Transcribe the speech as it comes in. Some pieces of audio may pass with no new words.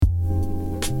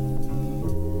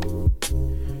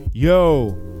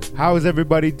Yo, how's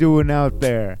everybody doing out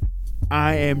there?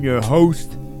 I am your host,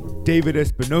 David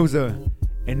Espinoza,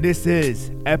 and this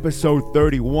is episode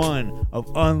 31 of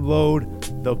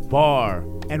Unload the Bar.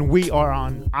 And we are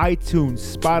on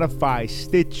iTunes, Spotify,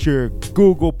 Stitcher,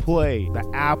 Google Play, the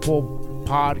Apple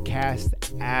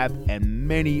Podcast app, and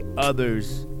many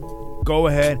others. Go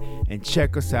ahead and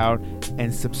check us out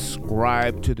and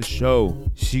subscribe to the show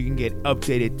so you can get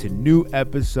updated to new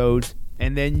episodes,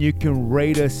 and then you can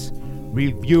rate us,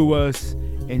 review us,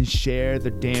 and share the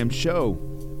damn show.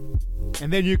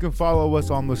 And then you can follow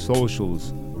us on the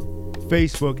socials,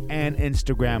 Facebook and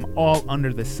Instagram, all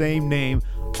under the same name,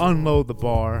 Unload the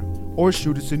Bar, or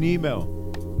shoot us an email,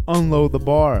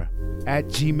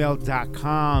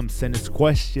 unloadthebar@gmail.com. Send us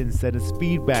questions, send us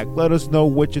feedback, let us know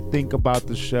what you think about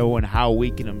the show and how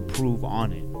we can improve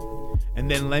on it.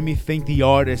 And then let me thank the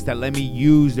artists that let me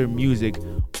use their music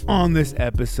on this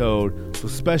episode. So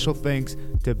special thanks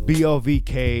to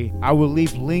BLVK. I will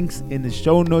leave links in the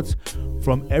show notes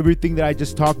from everything that I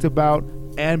just talked about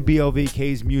and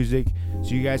BLVK's music,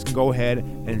 so you guys can go ahead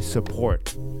and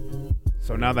support.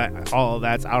 So now that all of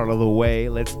that's out of the way,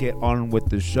 let's get on with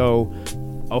the show.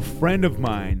 A friend of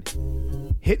mine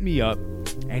hit me up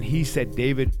and he said,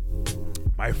 David,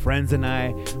 my friends and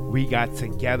I, we got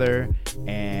together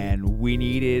and we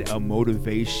needed a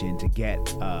motivation to get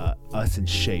us in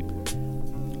shape.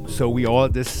 So we all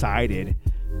decided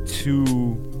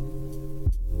to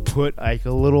put like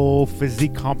a little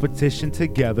physique competition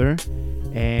together,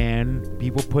 and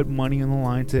people put money on the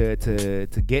line to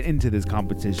get into this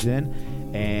competition,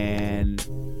 and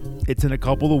it's in a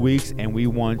couple of weeks and we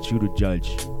want you to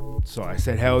judge. So I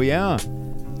said, hell yeah,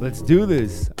 let's do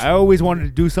this. I always wanted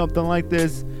to do something like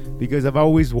this because I've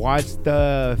always watched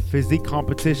physique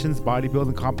competitions,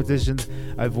 bodybuilding competitions.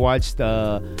 I've watched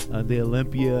the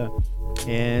Olympia,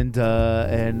 and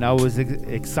I was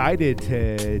excited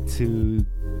to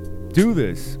do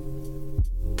this.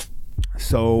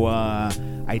 So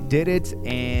I did it,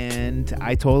 and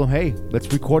I told them, hey,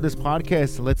 let's record this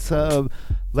podcast. Let's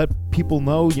let people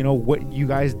know, what you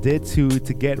guys did to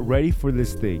get ready for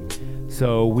this thing.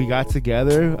 So we got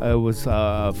together. It was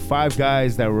 5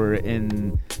 guys that were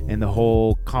in the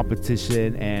whole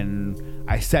competition, and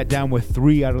I sat down with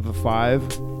 3 out of the 5,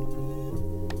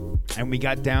 and we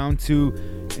got down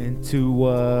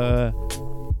into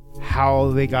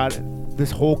how they got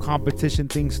this whole competition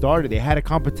thing started. They had a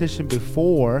competition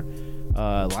before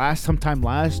sometime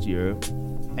last year,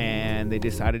 and they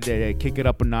decided to kick it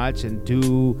up a notch and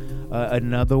do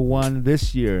another one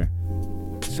this year.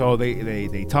 So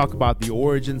they talk about the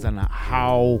origins and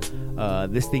how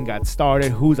this thing got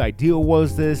started, whose idea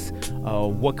was this,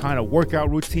 what kind of workout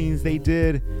routines they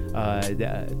did,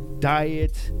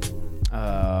 diet,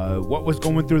 what was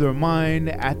going through their mind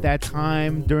at that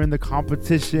time during the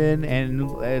competition,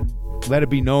 and let it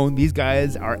be known, these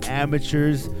guys are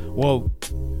amateurs. Well,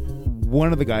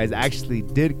 one of the guys actually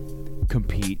did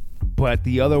compete, but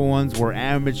the other ones were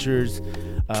amateurs.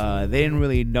 They didn't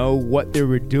really know what they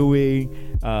were doing.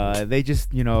 They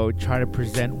just, try to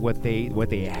present what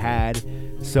they had.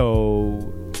 So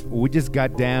we just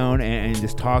got down and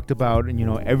just talked about,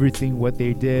 everything what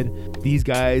they did. These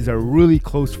guys are really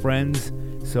close friends.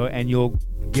 So, and you'll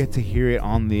get to hear it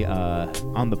on the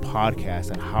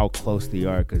podcast and how close they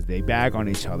are, because they bag on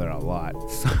each other a lot.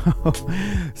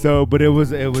 But it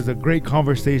was a great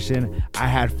conversation. I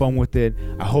had fun with it.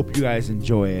 I hope you guys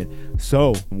enjoy it.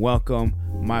 So welcome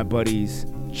my buddies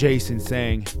Jason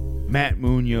Sang, Matt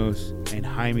Munoz, and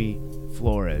Jaime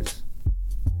Flores.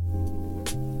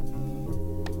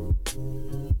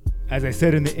 As I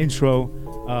said in the intro,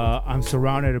 I'm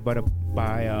surrounded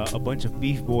by a bunch of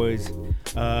beef boys.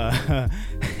 I'm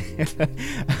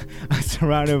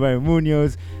surrounded by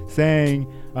Munoz, Sang,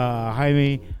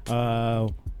 Jaime.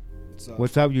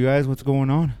 What's up, you guys? What's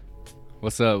going on?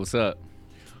 What's up?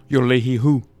 Yo, Leahy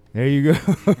who? There you go.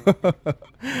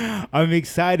 I'm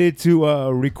excited to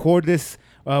record this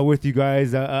with you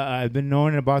guys. I've been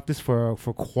knowing about this for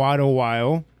quite a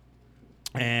while,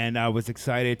 and I was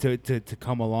excited to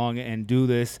come along and do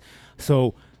this.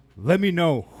 So let me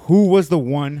know, who was the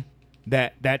one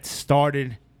that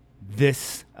started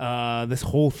this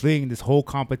whole thing, this whole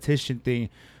competition thing?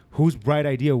 Whose bright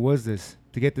idea was this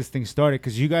to get this thing started?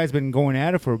 Because you guys been going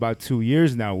at it for about 2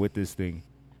 years now with this thing.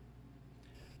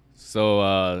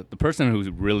 So the person who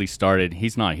really started,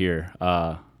 he's not here,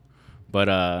 but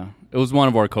it was one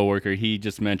of our coworkers. He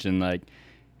just mentioned, like,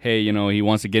 hey, he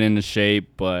wants to get into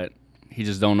shape, but he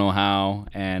just don't know how,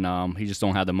 and he just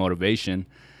don't have the motivation.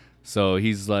 So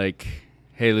he's like,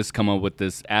 hey, let's come up with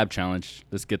this ab challenge.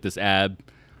 Let's get this ab.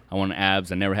 I want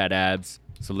abs. I never had abs.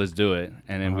 so let's do it.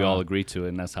 And then we all agreed to it,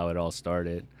 and that's how it all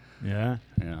started. Yeah.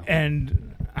 Yeah.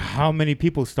 And how many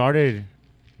people started?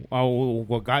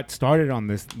 What got started on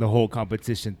the whole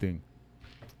competition thing?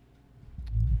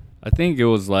 I think it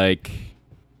was like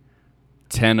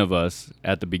 10 of us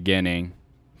at the beginning.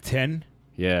 10.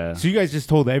 Yeah. So you guys just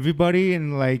told everybody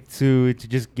and like to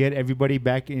just get everybody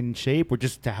back in shape, or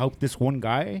just to help this one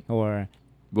guy, or?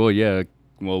 Well, yeah.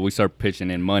 Well, we start pitching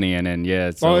in money, and then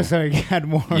So it got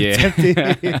more Yeah. tempting.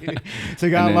 So it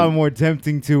got And a lot then- more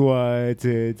tempting to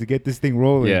get this thing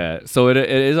rolling. Yeah. So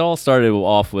it all started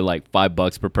off with like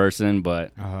 $5 per person,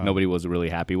 but Uh-huh. nobody was really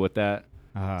happy with that.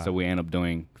 Uh-huh. So we ended up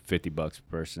doing $50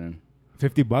 per person.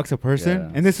 $50 a person,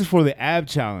 Yeah. and this is for the ab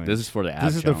challenge. This is for the ab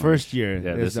This is the challenge. first year.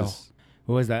 Yeah. There's This is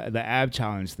what was that? The ab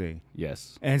challenge thing.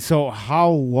 yes. And so how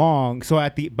long? So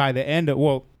by the end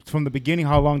of from the beginning,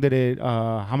 how long did it?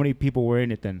 How many people were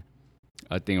in it then?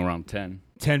 I think around 10.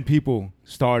 10 people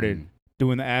started Mm.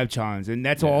 doing the ab challenge, and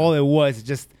that's Yeah. all it was.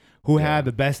 Just who Yeah. had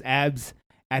the best abs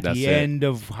at That's the it. end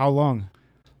of how long?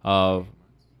 No,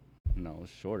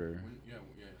 it's shorter.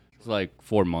 It's like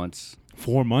 4 months.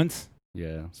 4 months.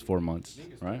 Yeah, it's 4 months,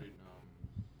 right?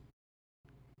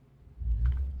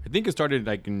 I think it started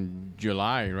like in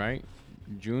July, right?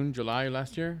 June, July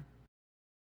last year.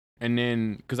 And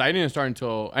then, because I didn't start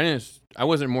until I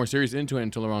wasn't more serious into it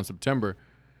until around September.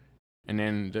 And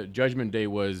then the judgment day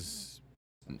was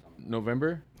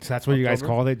November. So that's what you guys October?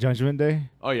 called it, Judgment Day.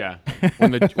 Oh yeah,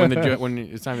 when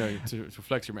it's time to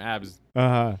flex your abs.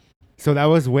 So that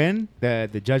was when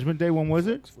the Judgment Day. When was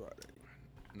it?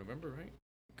 November, right?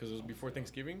 Because it was before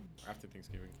Thanksgiving or after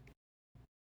Thanksgiving.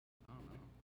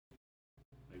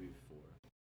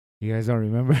 You guys don't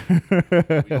remember?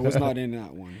 I was not in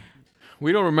that one.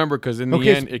 We don't remember because in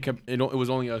Okay, the end it was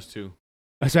only us two.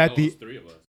 So at the 3 of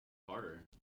us. Carter.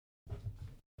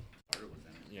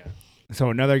 Yeah. so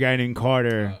another guy named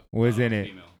Carter was in it.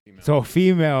 Female. So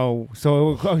female.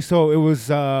 So it was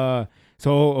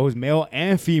male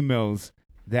and females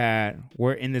that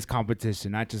were in this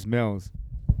competition, not just males.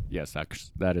 Yes,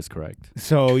 that is correct.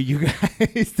 So you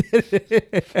guys did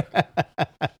it.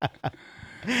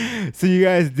 So you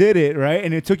guys did it, right?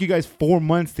 And it took you guys 4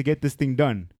 months to get this thing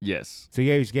done. Yes. So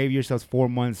you guys gave yourselves 4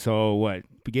 months. So what?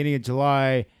 Beginning of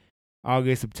July,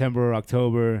 August, September,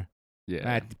 October.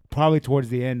 Yeah. Probably towards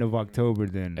the end of October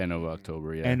then. End of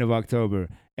October, yeah. End of October.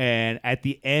 And at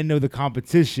the end of the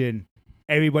competition,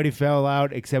 everybody fell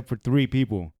out except for 3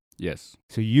 people. Yes.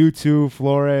 So you two,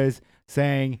 Flores,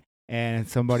 sang, and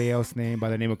somebody else named by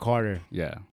the name of Carter.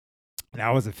 Yeah. That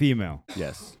was a female.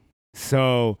 Yes.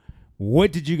 So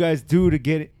what did you guys do to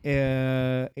get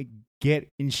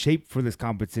in shape for this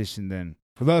competition then?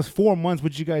 For those 4 months,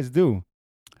 what did you guys do?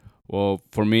 Well,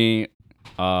 for me,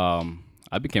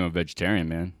 I became a vegetarian,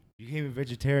 man. You became a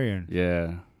vegetarian.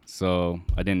 Yeah. So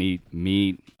I didn't eat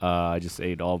meat. I just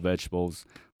ate all vegetables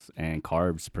and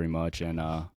carbs pretty much, and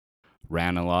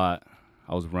ran a lot.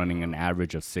 I was running an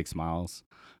average of 6 miles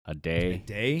a day. A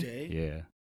day? Yeah.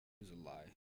 It's a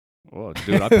lie. Oh,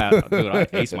 dude, I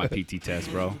aced my PT test,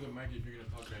 bro.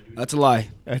 That's a lie.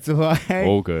 That's a lie.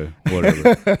 Okay,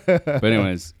 whatever. But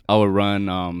anyways, I would run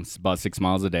about 6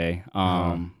 miles a day.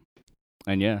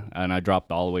 And yeah, and I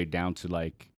dropped all the way down to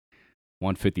like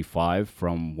 155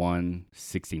 from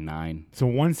 169. So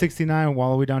 169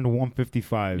 all the way down to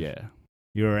 155. Yeah.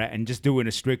 You're at, and just doing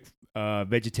a strict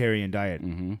vegetarian diet.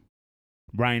 Mm-hmm.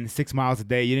 Brian, 6 miles a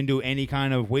day. You didn't do any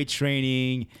kind of weight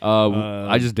training.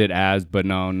 I just did abs, but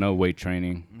no weight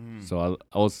training. So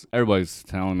everybody's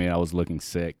telling me I was looking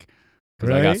sick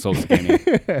because I got so skinny.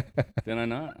 Did I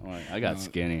not? Like, I got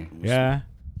skinny. Yeah.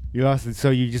 You lost. So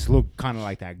you just look kind of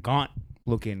like that gaunt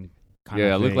looking. Kind Yeah,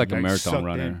 I of look thing, like a marathon sucked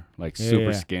runner, in. like Yeah,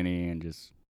 super yeah. skinny and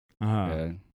just Uh-huh.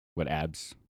 with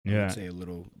abs. Yeah. Say a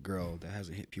little girl that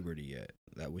hasn't hit puberty yet.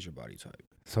 That was your body type.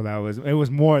 So that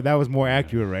was more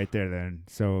accurate right there then.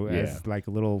 So Yeah. as like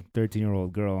a little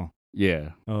 13-year-old girl.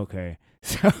 Yeah. Okay.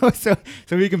 So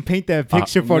we can paint that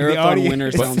picture for the Marathon audience.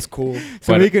 winner sounds cool.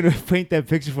 So But- we can paint that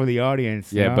picture for the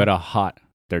audience. Yeah, you know? but a hot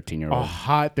a 13-year-old.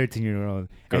 hot 13-year-old. And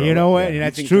Girl, you know what? yeah. And You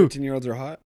that's you think true. 13-year-olds are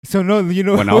hot? So no, you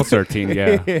know When I was 13,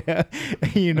 yeah. yeah.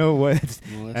 You know what?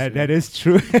 Well, that's That is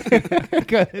true.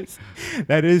 'Cause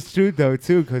that is true though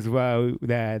too. Because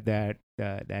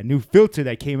that new filter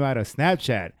that came out of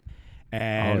Snapchat,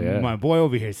 and Oh, yeah. my boy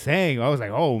over here saying, I was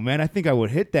like, oh man, I think I would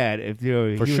hit that if For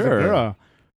he was sure. a girl.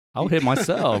 I would hit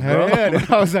myself, Hell bro. yeah.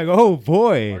 I was like, oh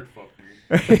boy.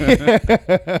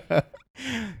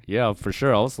 Yeah, for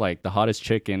sure. I was like the hottest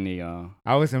chick in the.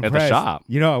 I was the impressed. shop.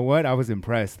 You know what? I was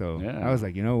impressed though. Yeah. I was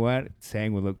like, you know what?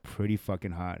 Sang would look pretty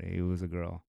fucking hot. It was a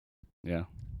girl. Yeah.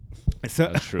 So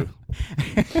That's true.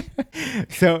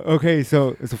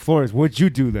 so Flores, what'd you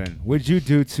do then? What'd you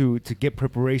do to get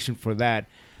preparation for that?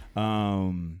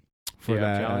 For The ab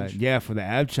that, challenge? for the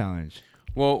ab challenge.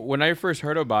 Well, when I first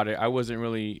heard about it, I was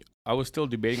still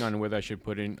debating on whether I should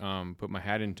put my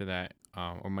hat into that,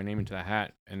 or my name into that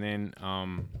hat. And then,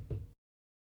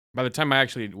 by the time I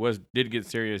actually did get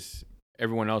serious,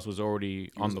 everyone else was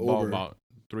already on was the ball over. about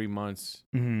 3 months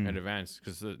Mhm. in advance,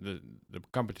 because the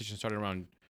competition started around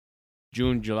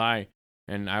June, July,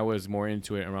 and I was more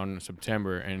into it around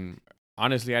September. And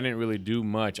honestly, I didn't really do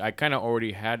much. I kind of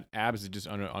already had abs just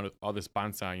on all this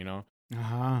panza, you know.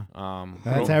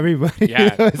 That's Gro- everybody.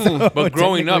 Yeah. So But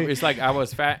growing up, technically, it's like I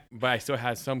was fat, but I still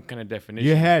had some kind of definition.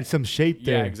 you had some shape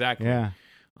there. Yeah, exactly. Yeah.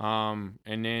 And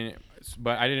then,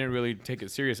 but I didn't really take it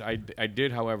serious. I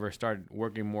did, however, start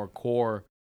working more core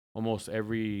almost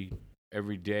every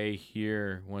day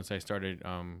here once I started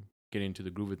getting into the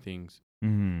groove of things.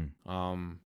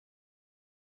 Mm-hmm.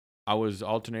 I was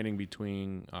alternating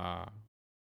between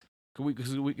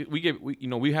because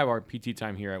we have our PT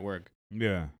time here at work.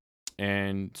 Yeah.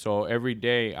 And so every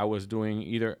day I was doing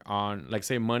either on, like,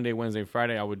 say Monday, Wednesday,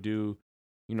 Friday, I would do,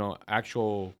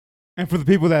 actual. And for the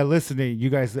people that are listening, you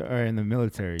guys are in the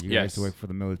military. You Yes. guys work for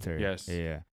the military. Yes.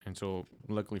 Yeah. And so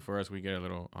luckily for us, we get a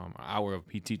little hour of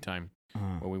PT time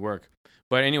Uh-huh. where we work.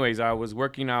 But anyways, I was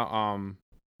working out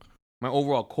my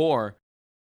overall core.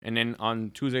 And then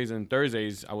on Tuesdays and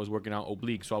Thursdays, I was working out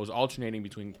obliques. So I was alternating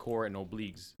between core and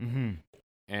obliques. Mm-hmm.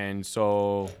 And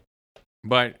so,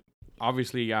 but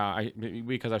obviously,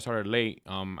 because I started late,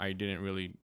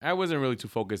 I wasn't really too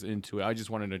focused into it. I just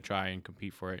wanted to try and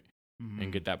compete for it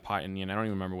and get that pot in the end. I don't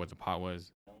even remember what the pot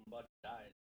was.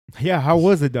 Yeah. How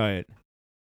was the diet?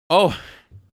 Oh,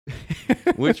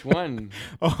 which one?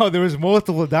 Oh, there was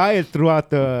multiple diets throughout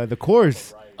the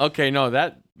course. Okay, no,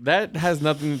 that has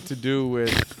nothing to do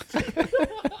with.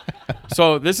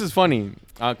 So this is funny.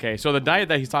 Okay, so the diet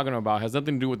that he's talking about has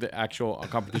nothing to do with the actual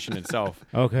competition itself.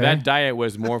 Okay. That diet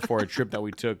was more for a trip that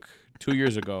we took 2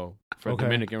 years ago for Okay.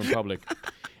 Dominican Republic,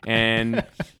 and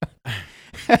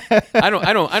I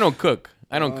don't cook.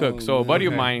 I don't cook. So a buddy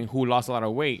of Okay. mine who lost a lot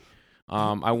of weight,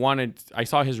 I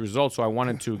saw his results, so I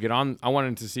wanted to get on. I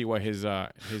wanted to see what his Why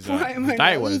am I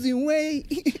diet not was. losing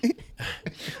weight?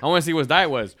 I want to see what his diet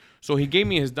was. So he gave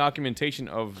me his documentation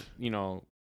of,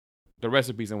 the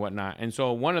recipes and whatnot. And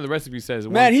so one of the recipes says,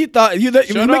 Man, he thought you Shut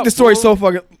make up, the story fool.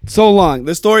 so long.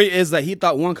 The story is that he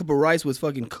thought 1 cup of rice was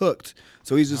fucking cooked,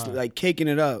 so he's just like caking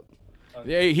it up.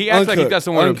 Yeah, he acts like he's got Uncooked,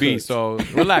 somewhere to be. uncooked. So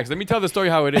relax. Let me tell the story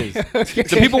how it is.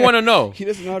 The people want to know. He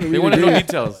doesn't know how to They read want to know it.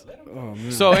 details. Oh,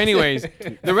 man. So, anyways,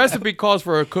 the recipe calls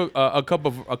for a cup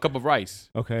of rice.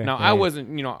 Okay. Now, I wasn't,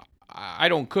 I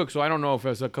don't cook, so I don't know if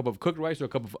it's a cup of cooked rice or a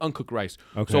cup of uncooked rice.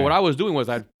 Okay. So what I was doing was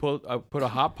I'd put a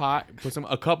hot pot, put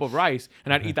a cup of rice,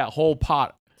 and I'd eat that whole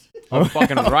pot of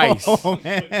fucking rice, Oh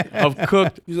man. of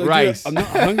cooked He's like, rice. "Dude, I'm not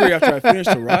hungry after I finish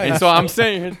the rice." And so I'm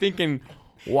sitting here thinking,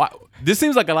 what? This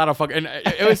seems like a lot of fucking. And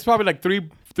it was probably like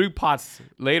three pots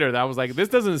later that I was like, this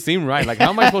doesn't seem right. Like, how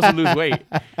am I supposed to lose weight?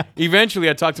 Eventually,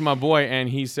 I talked to my boy, and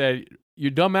he said,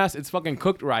 "You dumbass, it's fucking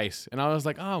cooked rice." And I was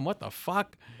like, "Oh, what the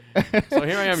fuck?" So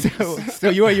here I am. So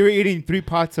you were eating 3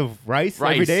 pots of rice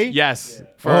every day? Yes,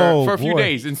 Oh, for a few boy.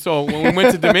 days. And so when we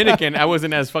went to Dominican, I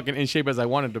wasn't as fucking in shape as I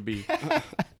wanted to be.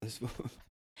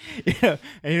 Yeah.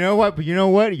 And you know what? But you know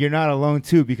what? You're not alone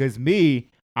too, because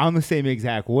I'm the same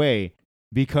exact way.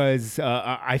 Because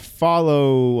I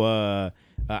follow.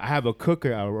 I have a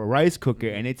cooker, a rice cooker,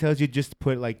 and it tells you just to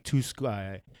put like 2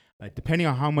 depending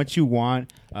on how much you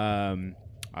want.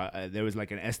 There was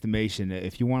like an estimation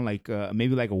if you want like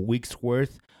maybe like a week's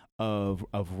worth of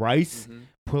rice,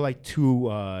 put like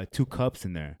 2 cups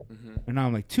in there. And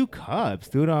I'm like, 2 cups,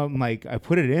 dude. I'm like, I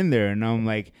put it in there, and I'm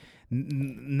like,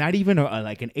 not even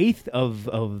like an eighth of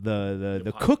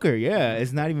the cooker. Yeah,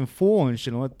 it's not even full and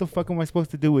shit. What the fuck am I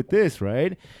supposed to do with this,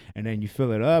 right? And then you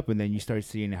fill it up, and then you start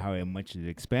seeing how much it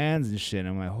expands and shit.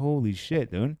 I'm like, holy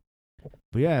shit, dude.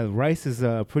 But yeah, rice is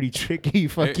a pretty tricky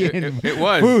fucking It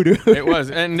was. food. It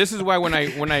was. And this is why when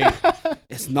I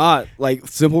It's not like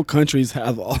simple countries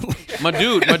have all. my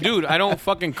dude, I don't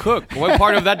fucking cook. What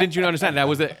part of that didn't you understand? That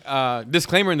was a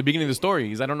disclaimer in the beginning of the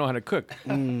story, is I don't know how to cook.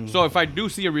 So if I do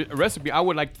see a recipe, I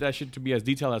would like that shit to be as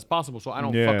detailed as possible, so I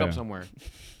don't fuck Yeah. up somewhere.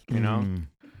 You know.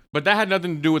 But that had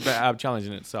nothing to do with the ab challenge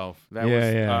in itself. That Yeah,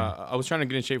 was yeah. I was trying to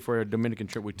get in shape for a Dominican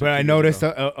trip we took. But I 2 years noticed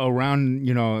ago. around,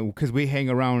 because we hang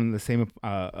around the same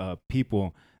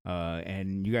people,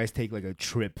 and you guys take like a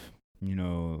trip,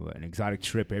 an exotic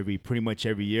trip pretty much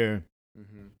every year,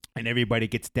 and everybody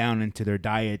gets down into their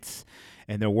diets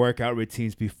and their workout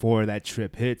routines before that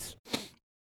trip hits.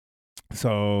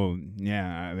 So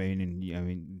yeah, I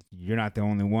mean, you're not the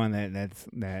only one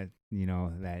that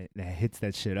hits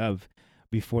that shit up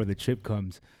before the trip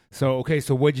comes. So okay,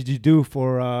 so what did you do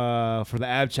for the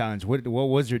ab challenge? What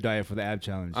was your diet for the ab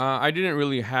challenge? I didn't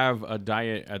really have a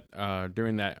diet at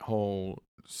during that whole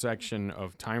section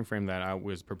of time frame that I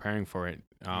was preparing for it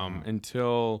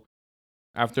until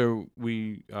after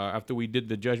we did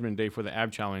the judgment day for the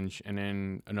ab challenge, and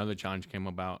then another challenge came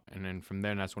about, and then from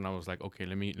there, that's when I was like, okay,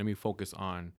 let me focus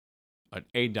on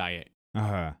a diet.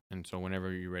 And so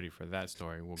whenever you're ready for that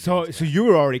story, we'll so you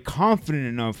were already confident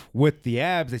enough with the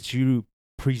abs that you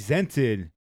presented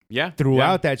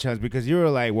throughout that challenge, because you were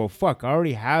like, well, fuck, I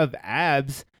already have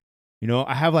abs. You know,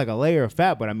 I have like a layer of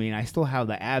fat, but I mean, I still have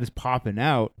the abs popping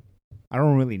out. I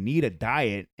don't really need a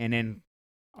diet. And then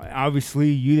obviously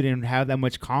you didn't have that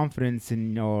much confidence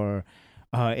in your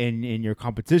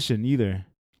competition either.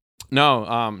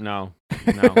 No.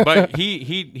 But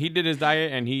he did his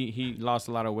diet, and he lost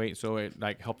a lot of weight, so it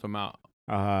like helped him out.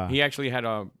 He actually had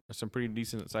some pretty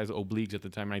decent sized obliques at the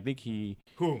time, and I think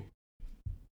Who?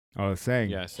 Oh, Sang.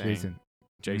 Yeah, Sang.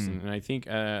 Jason. And I think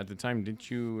at the time,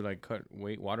 didn't you like cut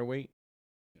water weight?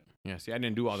 Yeah. See, I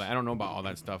didn't do all that. I don't know about all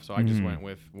that stuff, so I just went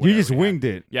with. You just winged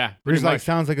it. Yeah, pretty much. Like,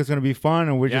 sounds like it's gonna be fun,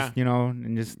 and we're just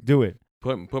and just do it.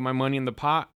 Put my money in the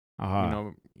pot,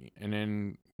 and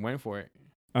then went for it.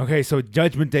 Okay, so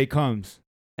Judgment Day comes,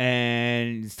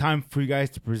 and it's time for you guys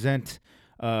to present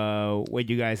what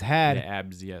you guys had. The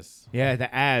abs, yes. Yeah,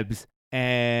 the abs.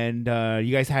 And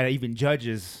you guys had even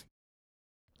judges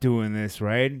doing this,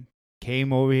 right?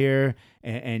 Came over here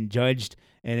and judged,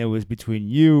 and it was between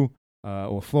you,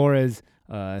 or Flores,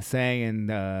 Sang, and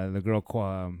the girl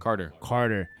Carter.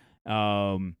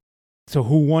 So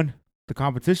who won the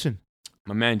competition?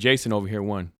 My man Jason over here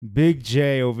won. Big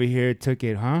J over here took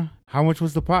it, huh? How much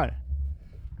was the pot?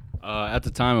 At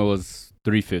the time, it was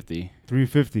 $350.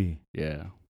 $350. Yeah.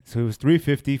 So it was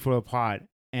 $350 for a pot,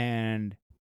 and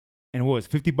what was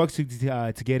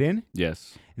 $50 to get in?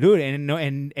 Yes. Dude,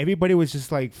 and everybody was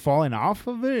just like falling off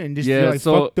of it and just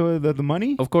fuck the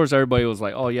money. Of course, everybody was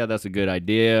like, "Oh yeah, that's a good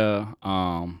idea.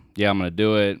 Yeah, I'm gonna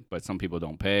do it." But some people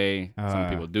don't pay. Some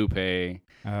people do pay.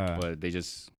 But they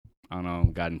just, I don't know,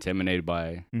 got intimidated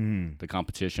by the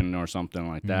competition or something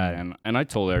like that. And I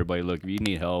told everybody, look, if you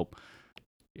need help,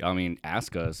 I mean,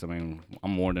 ask us. I mean,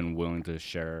 I'm more than willing to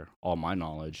share all my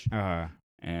knowledge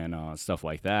and stuff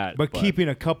like that. But keeping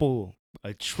a couple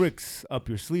tricks up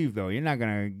your sleeve, though, you're not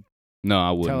gonna. No,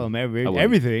 I wouldn't. Tell them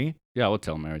everything. Yeah, I would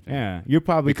tell them everything. Yeah, you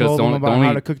probably told them about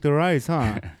how to cook the rice,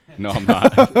 huh? No, I'm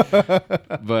not.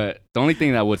 But the only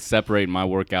thing that would separate my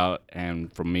workout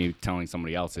and from me telling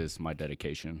somebody else is my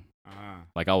dedication.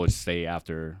 Like I would stay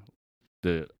after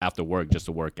work just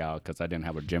to work out because I didn't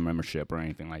have a gym membership or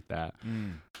anything like that.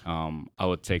 I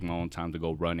would take my own time to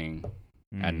go running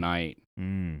at night,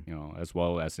 you know, as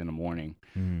well as in the morning.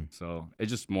 So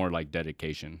it's just more like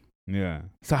dedication. Yeah.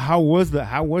 So how was the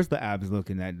abs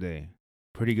looking that day?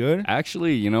 Pretty good?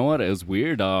 Actually, you know what? It was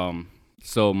weird.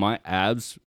 So my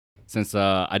abs, since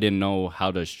I didn't know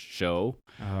how to show,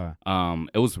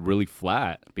 it was really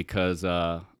flat because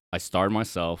I starved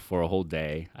myself for a whole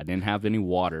day. I didn't have any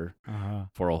water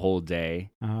for a whole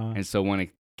day. And so when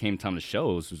it came time to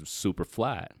show, it was super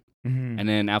flat. And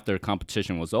then after the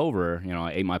competition was over, you know,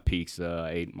 I ate my pizza,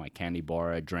 I ate my candy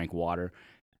bar, I drank water,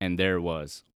 and there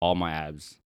was all my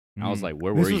abs. I was like,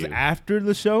 where were you? This was after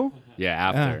the show? Yeah,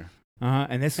 after.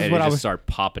 And this is and what it I was start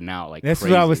popping out like that's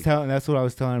crazy. What I was telling. That's what I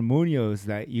was telling Munoz,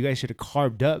 that you guys should have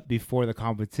carved up before the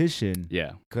competition.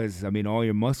 Yeah, because I mean, all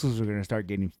your muscles are gonna start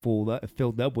getting filled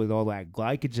up with all that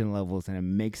glycogen levels, and it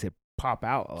makes it pop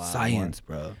out a lot. Science,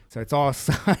 more. Bro. So it's all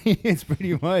science,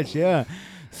 pretty much. Yeah.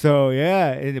 So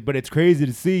yeah, but it's crazy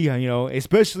to see, you know,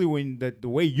 especially when the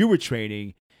way you were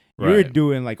training. You were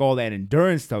doing like all that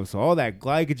endurance stuff, so all that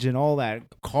glycogen, all that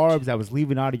carbs that was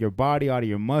leaving out of your body, out of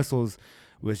your muscles,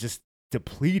 was just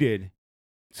depleted.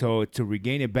 So to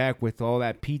regain it back with all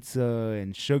that pizza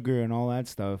and sugar and all that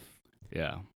stuff.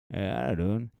 Yeah,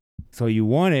 dude. So you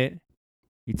won it.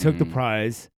 You took the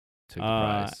prize. Took the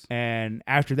prize. And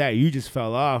after that, you just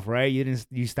fell off, right?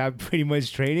 You stopped pretty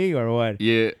much training, or what?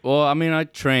 Yeah. Well, I mean, I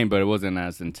trained, but it wasn't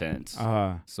as intense.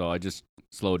 So I just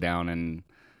slowed down, and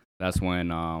that's when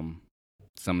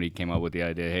somebody came up with the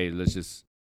idea, hey, let's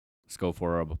go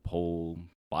for a whole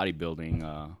bodybuilding,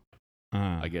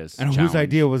 I guess. And challenge. Whose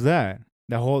idea was that?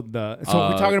 So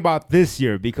we're talking about this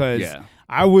year, because yeah.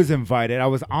 I was invited. I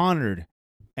was honored,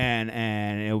 and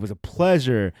it was a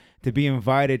pleasure to be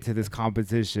invited to this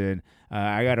competition.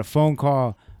 I got a phone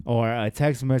call or a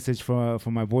text message from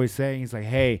my boy saying, he's like,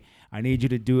 hey, I need you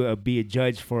to be a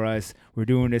judge for us. We're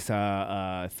doing this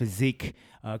physique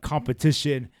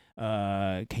competition.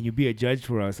 Can you be a judge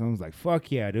for us?" And I was like,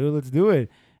 "Fuck yeah, dude, let's do it."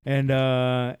 And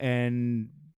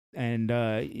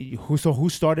who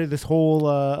started this whole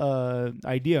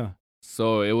idea?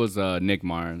 So it was Nick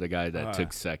Martin, the guy that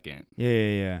took second.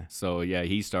 Yeah. So yeah,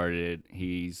 he started.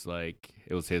 He's like,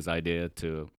 it was his idea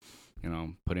to,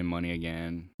 put in money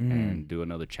again and do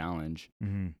another challenge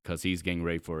because he's getting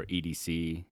ready for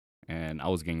EDC, and I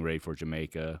was getting ready for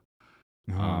Jamaica.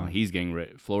 He's getting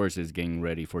ready. Flores is getting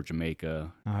ready for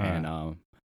Jamaica, and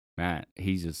Matt,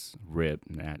 he's just ripped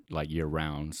like year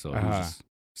round, so he's just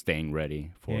staying ready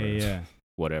for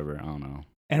whatever. I don't know.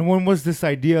 And when was this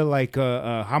idea? Like,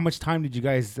 how much time did you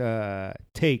guys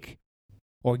take,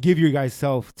 or give your guys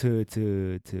self to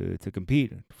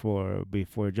compete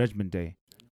before Judgment Day?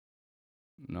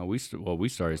 No, we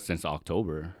started since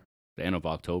October, the end of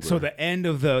October. So the end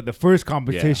of the first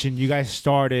competition, you guys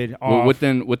started off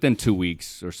within 2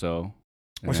 weeks or so.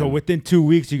 So within 2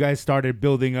 weeks, you guys started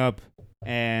building up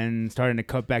and starting to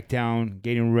cut back down,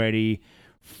 getting ready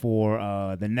for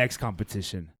the next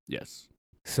competition. Yes.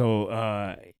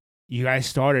 So you guys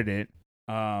started it.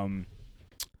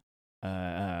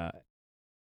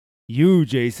 You,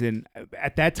 Jason,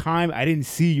 at that time, I didn't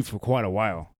see you for quite a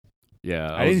while.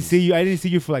 Yeah, I didn't see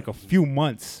you for like a few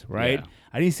months, right? Yeah.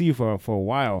 I didn't see you for a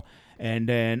while, and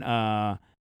then I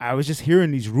was just hearing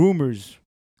these rumors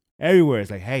everywhere. It's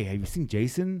like, hey, have you seen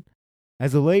Jason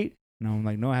as of late? And I'm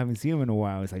like, no, I haven't seen him in a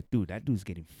while. It's like, dude, that dude's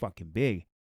getting fucking big.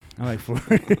 I'm like, for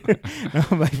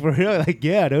real? Like,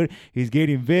 yeah, dude, he's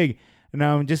getting big. And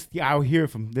I'm just out here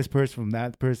from this person, from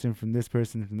that person, from this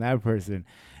person, from that person,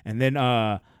 and then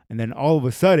all of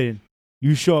a sudden,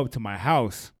 you show up to my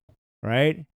house,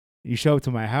 right? You show up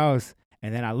to my house,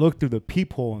 and then I look through the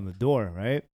peephole in the door,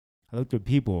 right? I look through the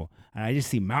peephole, and I just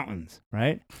see mountains,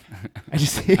 right? I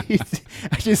just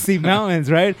see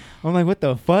mountains, right? I'm like, what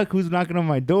the fuck? Who's knocking on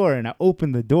my door? And I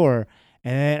open the door,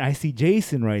 and then I see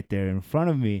Jason right there in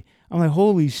front of me. I'm like,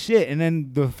 holy shit. And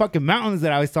then the fucking mountains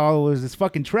that I saw was this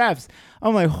fucking traps.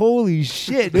 I'm like, holy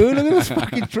shit, dude. Look at those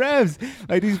fucking traps.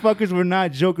 Like, these fuckers were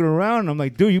not joking around. I'm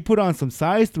like, dude, you put on some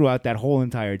size throughout that whole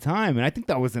entire time. And I think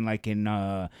that was in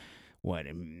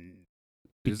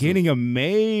beginning of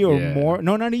May or more.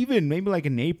 No, not even. Maybe like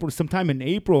in April, sometime in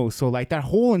April. So like that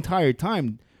whole entire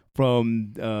time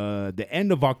from the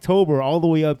end of October all the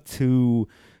way up to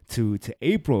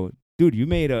April, dude, you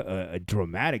made a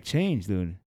dramatic change,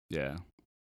 dude. Yeah.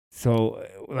 So,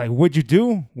 like, what'd you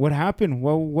do? What happened?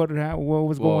 What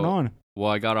was going on?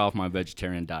 Well, I got off my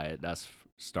vegetarian diet. That's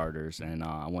starters, and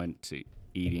I went to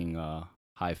eating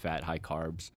high fat, high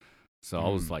carbs. So I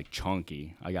was like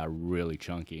chunky. I got really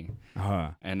chunky.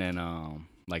 And then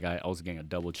like I was getting a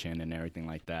double chin and everything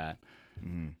like that.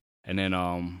 And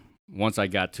then once I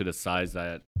got to the size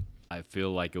that I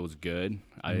feel like it was good,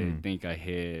 I think I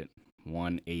hit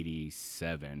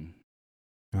 187.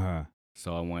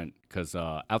 So I went, because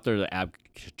after the ab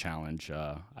challenge,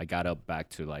 I got up back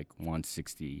to like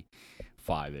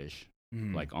 165-ish,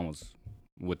 like almost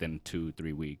within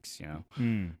 2-3 weeks, you know?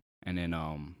 And then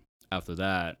after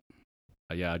that,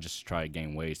 I just tried to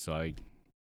gain weight. So I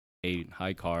ate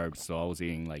high carbs. So I was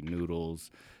eating like noodles,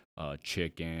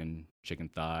 chicken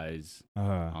thighs,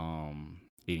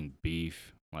 eating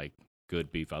beef, like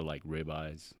good beef. I like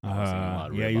ribeyes.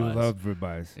 Yeah, you love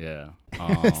ribeyes. Yeah.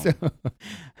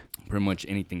 Pretty much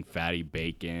anything fatty,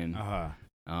 bacon.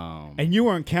 And you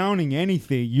weren't counting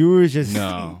anything. You were just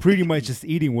pretty much just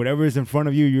eating whatever is in front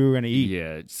of you. You were gonna eat.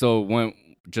 Yeah. So when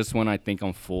I think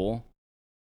I'm full,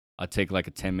 I take like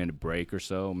a 10-minute break or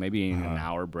so, maybe an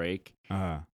hour break,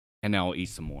 and then I'll eat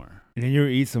some more. And then you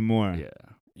eat some more. Yeah.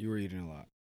 You were eating a lot.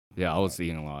 Yeah, I was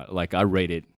eating a lot. Like I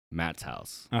raided Matt's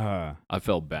house. I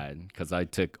felt bad because I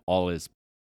took all his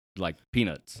like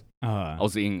peanuts. I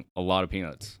was eating a lot of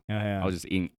peanuts. I was just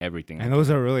eating everything. And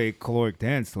those are really caloric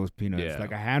dense, those peanuts. Yeah.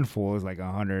 Like a handful is like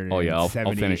 170, I'll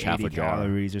finish half a jar.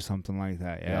 calories or something like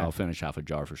that. Yeah, I'll finish half a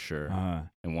jar for sure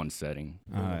in one setting.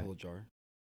 The whole jar.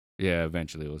 Yeah,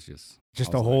 eventually it was just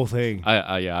the whole thing.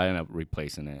 I ended up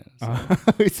replacing it. So,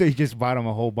 so you just bought him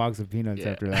a whole box of peanuts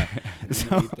after that.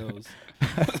 So, eat those.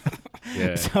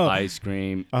 Yeah, so, ice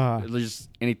cream, just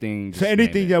anything. So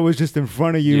anything that was just in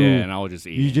front of you. Yeah, and I would just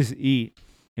eat. You just eat.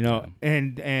 You know,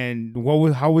 and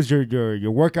how was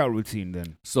your workout routine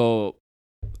then? So,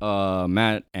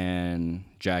 Matt and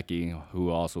Jackie,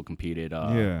 who also competed,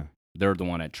 they're the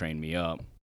one that trained me up.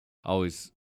 I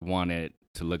always wanted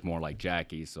to look more like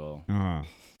Jackie, so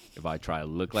if I try to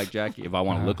look like Jackie, if I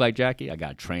want to look like Jackie, I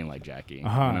gotta train like Jackie. You know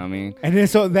what I mean? And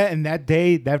then that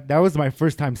day, that was my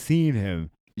first time seeing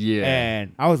him. Yeah.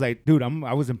 And I was like, dude,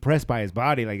 I was impressed by his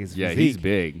body, like his Yeah, physique. he's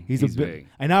big. He's He's a big.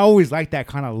 and I always liked that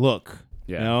kind of look.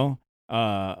 Yeah. You know.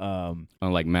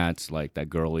 Unlike Matt's, like that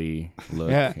girly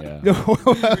look. Yeah. Yeah.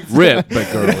 Rip,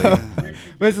 but girly.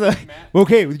 But it's like,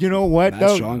 okay, you know what?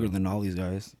 That's stronger than all these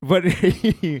guys. But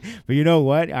but you know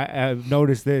what? I've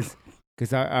noticed this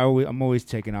because I'm always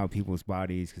checking out people's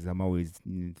bodies because I'm always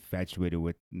infatuated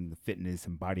with fitness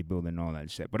and bodybuilding and all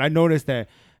that shit. But I noticed that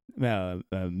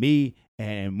me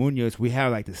and Munoz, we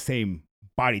have like the same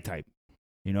body type.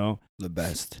 You know, The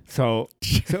best. so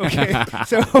okay,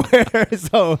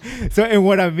 so and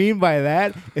what I mean by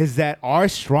that is that our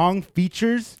strong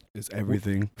features. It's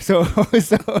everything. So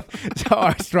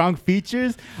our strong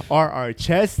features are our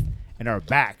chest and our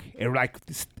back.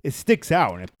 It sticks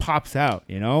out and it pops out.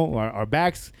 You know, our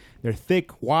backs, they're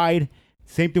thick, wide.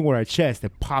 Same thing with our chest.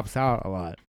 It pops out a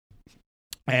lot.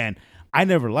 And I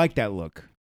never liked that look.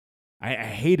 I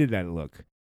hated that look.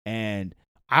 And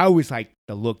I always like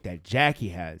the look that Jackie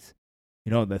has.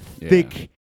 You know, the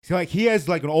thick. So like he has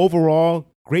like an overall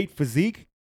great physique,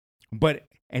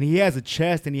 and he has a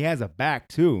chest and he has a back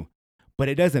too, but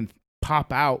it doesn't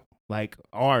pop out like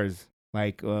ours,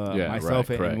 like myself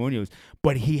and Munoz.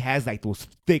 But he has like those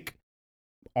thick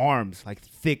arms, like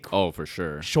thick for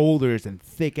sure. shoulders and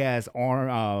thick ass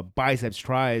arm, biceps,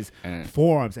 tris,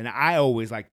 forearms, and I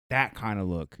always like that kind of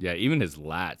look. Yeah, even his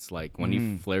lats, like when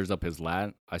he flares up his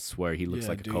lat, I swear he looks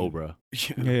like a cobra.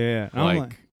 Yeah.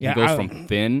 Like he goes from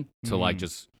thin to like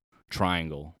just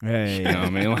triangle. Yeah. You know what I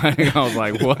mean? Like I was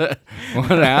like, what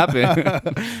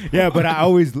happened? Yeah, but I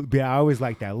always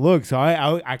like that look. So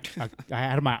I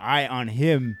had my eye on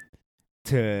him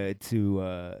to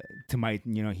my,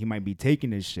 you know, he might be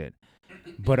taking this shit.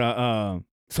 But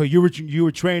so you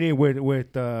were training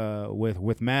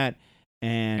with Matt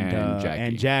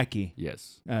and Jackie.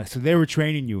 Yes. So they were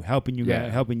training you, helping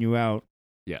you out.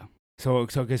 Yeah. So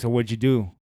what'd you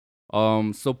do?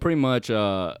 So pretty much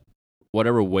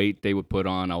whatever weight they would put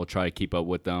on, I would try to keep up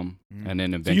with them, and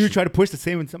then eventually. So you try to push the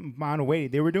same amount of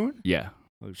weight they were doing? Yeah.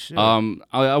 Oh shit.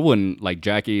 I wouldn't like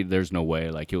Jackie. There's no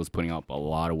way. Like he was putting up a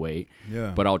lot of weight.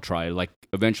 Yeah. But I'll try. Like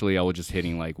eventually, I was just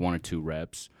hitting like 1 or 2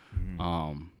 reps.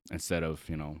 Instead of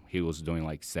he was doing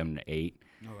like 7 to 8.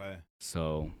 Okay.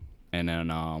 So. And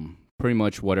then pretty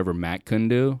much whatever Matt couldn't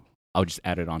do, I'll just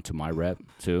add it onto my rep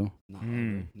too. Not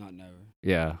never.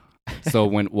 Yeah. So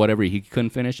when whatever he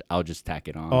couldn't finish, I'll just tack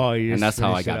it on. Oh, and that's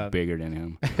how I got bigger than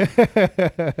him.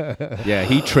 Yeah,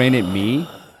 he trained me,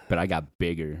 but I got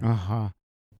bigger. Uh-huh.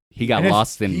 He got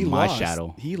lost in my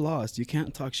shadow. He lost. You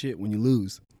can't talk shit when you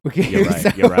lose. Okay. You're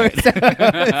right. You're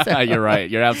right. You're right.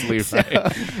 You're absolutely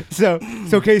right. So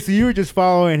okay. So you were just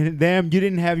following them. You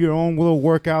didn't have your own little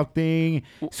workout thing.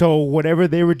 So whatever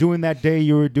they were doing that day,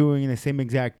 you were doing the same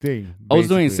exact thing. Basically. I was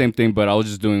doing the same thing, but I was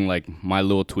just doing like my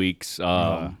little tweaks.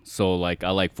 So like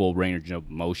I like full range of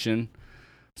motion.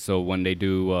 So when they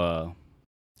do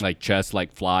like chest,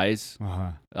 like flies,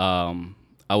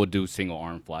 I would do single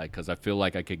arm fly because I feel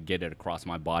like I could get it across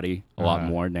my body a lot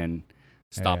more than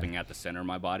stopping at the center of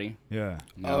my body. Yeah.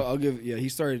 No. I'll give. Yeah,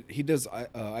 he does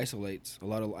isolates, a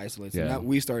lot of isolates. Yeah. And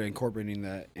we started incorporating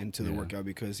that into the workout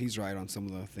because he's right on some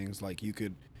of the things. Like you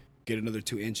could get another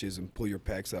 2 inches and pull your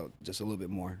pecs out just a little bit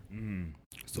more.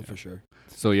 So for sure.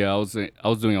 So yeah, I was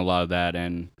doing a lot of that,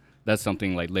 and that's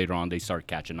something like later on they started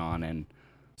catching on and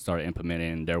started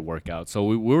implementing in their workout. So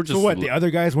we were just. So what? The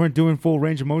other guys weren't doing full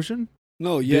range of motion?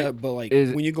 No, but like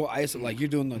when you go like you're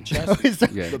doing the chest,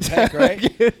 the pec, right?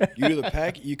 You do the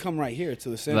pec, you come right here to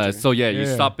the center. So you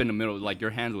stop in the middle, like your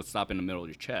hands would stop in the middle of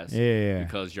your chest. Yeah.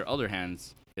 Because your other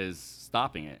hands is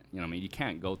stopping it. You know what I mean? You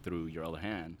can't go through your other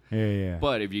hand. Yeah.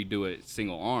 But if you do it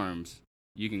single arms,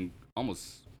 you can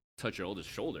almost touch your other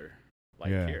shoulder, like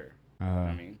here. You know what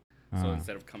I mean? So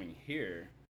instead of coming here,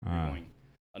 you're going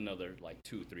another like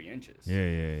 2-3 inches.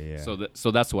 Yeah.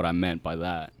 So that's what I meant by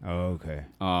that. Oh, okay.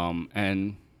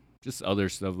 And just other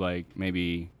stuff like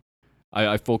maybe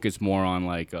I focus more on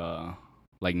like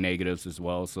negatives as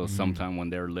well. So sometime when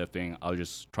they're lifting, I'll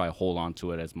just try to hold on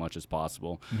to it as much as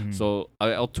possible. So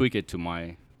I'll tweak it to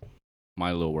my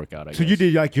little workout. I guess. So you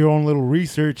did like your own little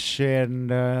research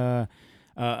and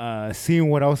seeing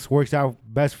what else works out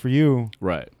best for you.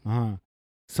 Right.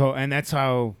 So and that's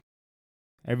how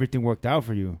everything worked out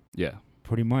for you. Yeah.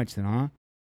 Pretty much then,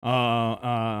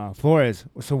 huh? Flores,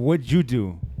 so what'd you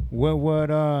do?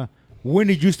 When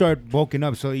did you start bulking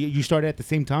up? So you started at the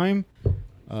same time?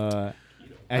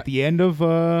 At the end of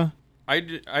I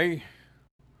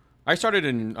started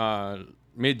in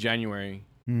mid-January.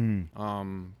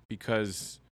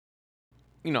 Because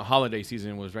holiday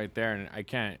season was right there, and I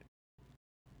can't.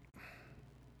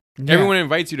 Yeah. Everyone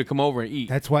invites you to come over and eat.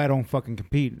 That's why I don't fucking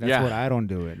compete. That's Yeah. what I don't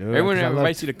do it. Dude. Everyone 'Cause I love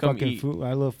invites you to come fucking eat. Food.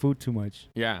 I love food too much.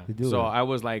 Yeah. to do So it. I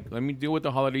was like, let me deal with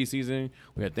the holiday season.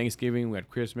 We had Thanksgiving, we had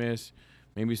Christmas,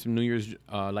 maybe some New Year's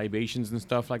libations and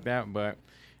stuff like that. But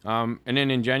and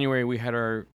then in January we had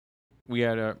a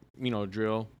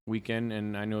drill weekend,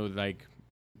 and I know like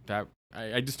that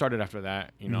I just started after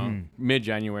that, mid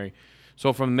January.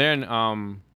 So from then,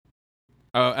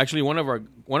 actually one of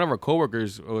our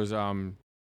coworkers was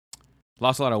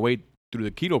lost a lot of weight through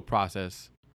the keto process.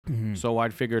 Mm-hmm. So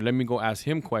I'd figured, let me go ask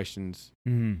him questions.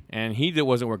 Mm-hmm. And he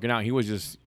wasn't working out. He was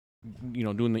just,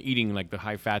 doing the eating, like the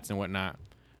high fats and whatnot.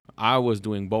 I was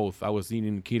doing both. I was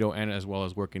eating keto and as well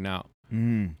as working out.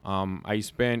 Mm-hmm. I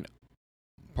spent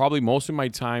probably most of my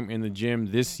time in the gym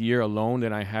this year alone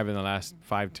than I have in the last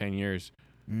 5-10 years.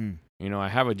 Mm. I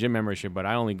have a gym membership, but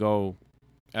I only go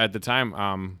at the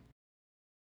time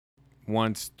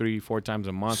once, 3-4 times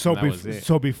a month. So, and that was it.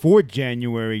 so before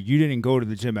January, you didn't go to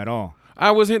the gym at all.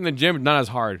 I was hitting the gym, not as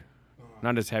hard,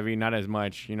 not as heavy, not as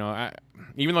much.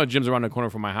 Even though the gym's around the corner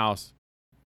from my house,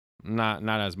 not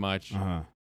as much. Uh-huh.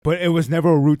 But it was never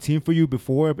a routine for you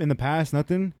before in the past,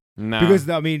 nothing. Nah. Because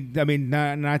I mean,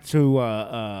 not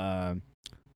to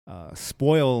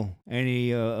spoil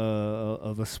any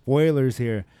of the spoilers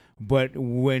here, but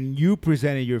when you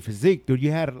presented your physique, dude,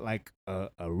 you had like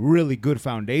a really good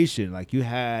foundation. Like you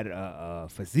had a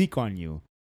physique on you,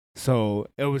 so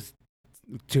it was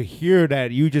to hear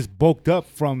that you just bulked up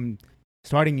from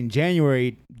starting in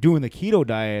January doing the keto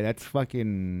diet. That's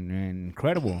fucking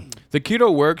incredible. The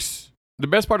keto works. The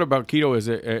best part about keto is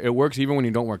it works even when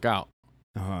you don't work out.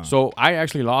 Uh-huh. So I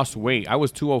actually lost weight. I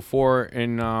was 204,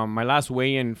 and my last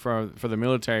weigh-in for the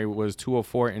military was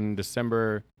 204 in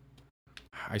December.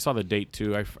 I saw the date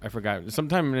too. I forgot.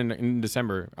 Sometime in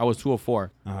December, I was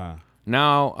 204. Uh-huh.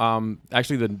 Now,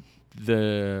 actually,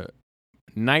 the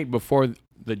night before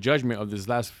the judgment of this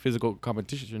last physical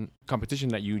competition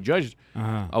that you judged,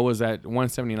 Uh-huh. I was at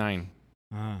 179.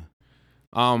 Uh-huh.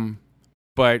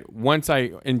 But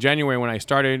in January when I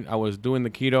started, I was doing the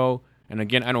keto, and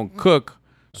again, I don't cook,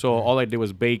 so all I did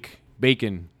was bake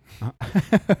bacon.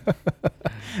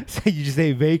 So you just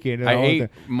ate bacon.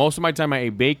 Most of my time I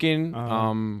ate bacon,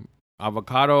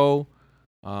 avocado,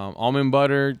 almond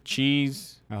butter,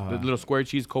 cheese, the little square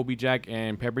cheese, Kobe Jack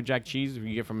and pepper jack cheese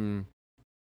you get from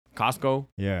Costco.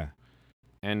 Yeah.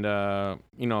 And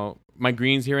my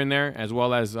greens here and there, as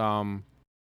well as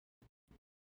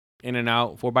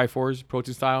In-N-Out 4x4s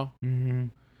protein style.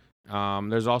 Mm-hmm.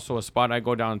 There's also a spot I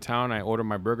go downtown. I order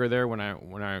my burger there when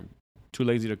I'm too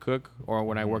lazy to cook or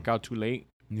when I work out too late.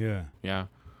 Yeah. Yeah.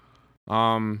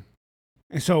 And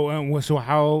so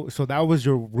that was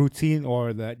your routine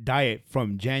or the diet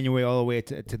from January all the way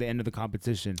to the end of the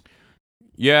competition.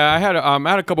 Yeah, I had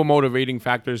a couple motivating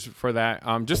factors for that.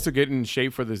 Just to get in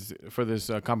shape for this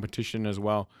competition as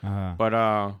well. Uh-huh. But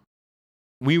I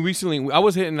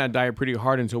was hitting that diet pretty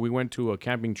hard until we went to a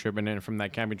camping trip, and then from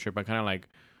that camping trip I kind of like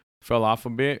fell off a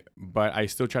bit, but I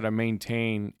still try to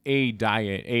maintain a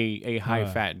diet, a high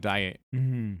fat diet.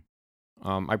 Mm-hmm.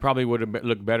 I probably would have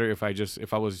looked better if I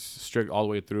was strict all the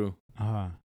way through. Uh-huh.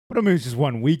 But I mean, it's just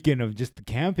one weekend of just the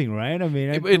camping, right? I mean,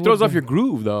 it throws off your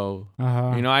groove, thow.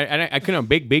 Uh-huh. I couldn't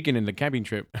bake bacon in the camping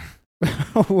trip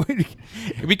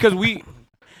because I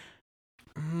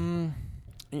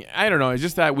don't know. It's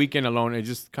just that weekend alone. It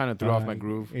just kind of threw off my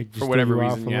groove for whatever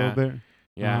reason. A little bit.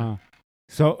 Yeah.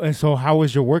 So how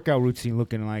was your workout routine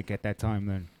looking like at that time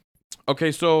then?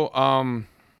 Okay, so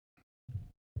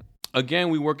again,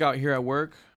 we work out here at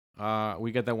work.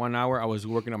 We get that 1 hour. I was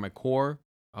working on my core.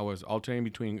 I was alternating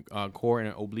between core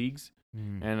and obliques,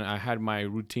 and I had my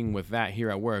routine with that here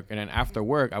at work. And then after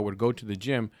work, I would go to the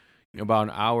gym about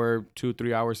an hour,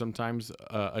 2-3 hours sometimes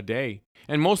a day.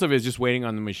 And most of it is just waiting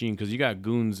on the machine because you got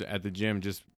goons at the gym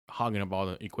just hogging up all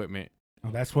the equipment.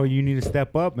 Oh, that's why you need to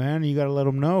step up, man. You got to let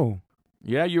them know.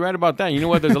 Yeah, you're right about that. You know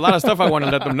what? There's a lot of stuff I want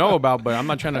to let them know about, but I'm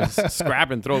not trying to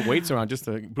scrap and throw weights around just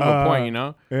to prove a point, you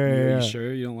know? Yeah. You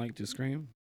sure you don't like to scream?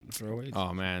 Throw weights?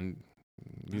 Oh, man.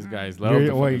 These guys love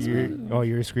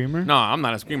you're a screamer? No, I'm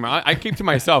not a screamer. I keep to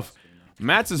myself.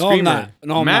 Matt's a screamer. I'm not.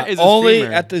 No, Matt I'm not. is a only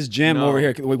screamer. at this gym over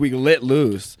here. We lit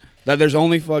loose. That there's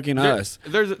only fucking us.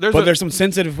 There's some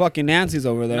sensitive fucking Nancys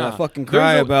over there that fucking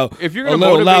cry about if you're a gonna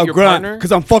little motivate loud your grunt partner,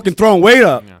 because I'm fucking throwing weight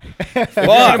up. Yeah.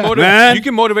 Fuck, man. You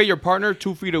can motivate your partner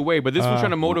 2 feet away, but this one's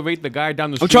trying to motivate the guy down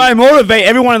the street. I'm trying to motivate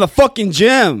everyone in the fucking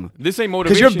gym. This ain't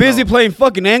motivation. Because you're busy playing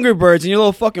fucking Angry Birds and your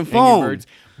little fucking phone. Birds,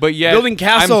 but yet, building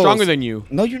castles. I'm stronger than you.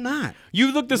 No, you're not.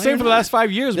 You look the same for the last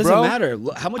 5 years, Doesn't bro. matter.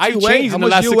 How much I you weigh? changed How in the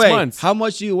much last you 6 weigh? months. How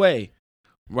much do you weigh?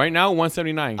 Right now,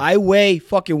 179. I weigh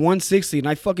fucking 160, and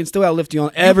I fucking still outlift you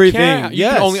on everything. You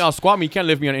can only out squat me. You can't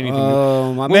lift me on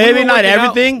anything. Maybe not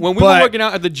everything. When we were working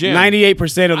out at the gym,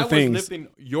 98% of the I things. was lifting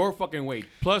your fucking weight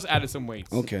plus added some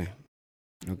weights. Okay.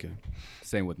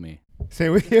 Same with me. Say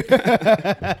with you.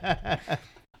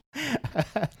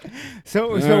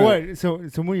 So what?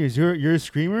 So Munoz, you're a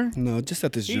screamer? No, just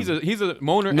at this gym. He's a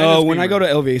moaner. No, and a when I go to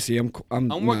screamer. LVAC,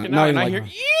 I'm working not out and I even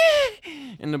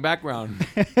hear in the background.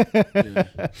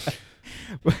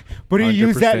 But you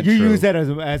use that 100% you true. use that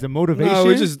as a motivation. No,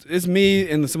 it's me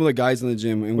and some of the guys in the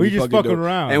gym, and We we just fucking fucking do it.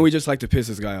 around. and we just like to piss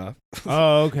this guy off.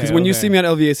 Oh, okay. Because when you see me at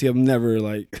LVAC, I'm never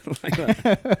like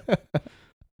that.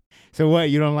 So what?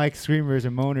 You don't like screamers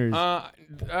or moaners?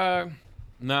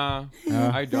 Nah,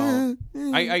 I don't.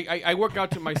 I work out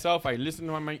to myself. I listen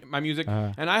to my music,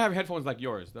 and I have headphones like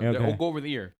yours that Okay. go over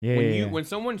the ear. Yeah, yeah. When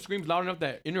someone screams loud enough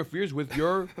that interferes with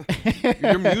your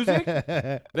music,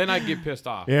 then I get pissed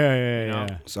off. Yeah. You know?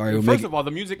 Sorry, we're First of all, the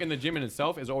music in the gym in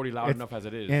itself is already loud enough as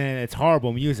it is. And it's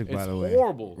horrible music, by It's the way.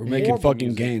 horrible. we're making Horrible fucking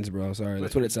music. gains, bro. Sorry,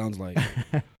 that's what it sounds like.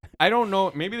 I don't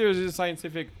know. Maybe there's this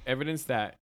scientific evidence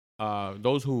that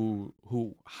those who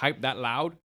hype that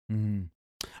loud. Mhm.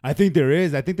 I think there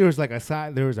is. I think there was like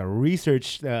there was a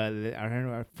research. I don't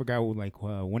know. I forgot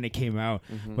when it came out.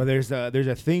 Mhm. But there's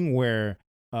a thing where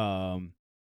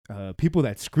people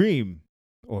that scream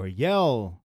or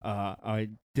yell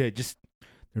they're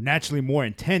naturally more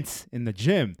intense in the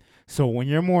gym. So when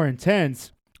you're more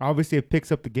intense, obviously it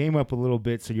picks up the game up a little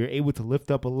bit. So you're able to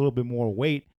lift up a little bit more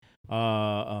weight.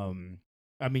 I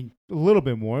mean, a little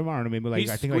bit more. I don't know, maybe like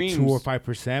I think like 2 or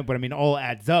 5%. But I mean, all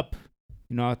adds up,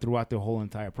 throughout the whole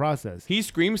entire process. He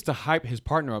screams to hype his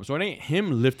partner up. So it ain't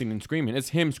him lifting and screaming. It's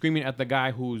him screaming at the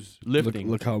guy who's lifting.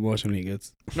 Look how emotional he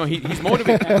gets. No, he's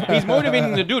motivating. He's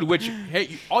motivating the dude. Which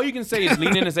all you can say is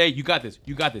lean in and say, "You got this.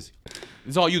 You got this.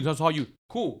 It's all you. That's all you.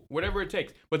 Cool. Whatever it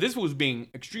takes." But this was being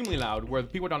extremely loud, where the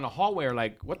people down the hallway are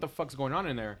like, "What the fuck's going on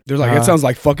in there?" They're like, it sounds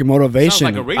like fucking motivation. Sounds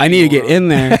like a radio I need to get or- in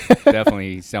there.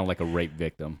 Definitely sound like a rape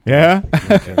victim. Yeah.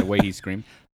 The way he screamed.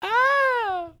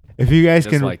 If you guys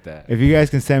Just can, like that. if you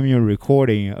guys can send me a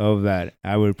recording of that,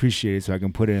 I would appreciate it so I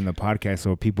can put it in the podcast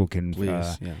so people can.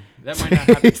 Please, yeah. That might not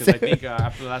happen because I think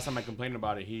after the last time I complained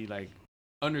about it, he like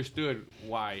understood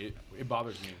why it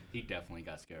bothers me. He definitely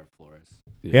got scared of Flores.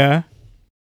 Yeah.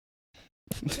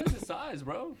 Look at his size,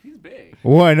 bro. He's big.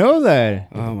 Well, I know that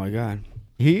Oh my god.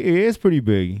 he is pretty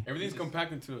big. Everything's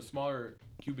compacted into smaller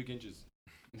cubic inches.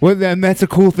 Well, then that's a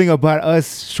cool thing about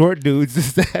us short dudes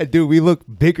is that, dude, we look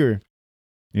bigger.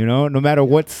 No matter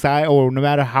what size or no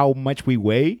matter how much we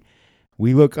weigh,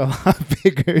 we look a lot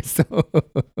bigger. So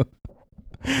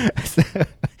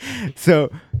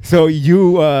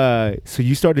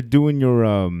you started doing your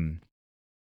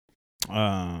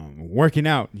working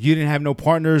out. You didn't have no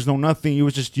partners, no nothing. It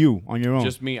was just you on your own.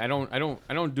 Just me. I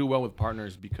don't do well with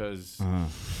partners because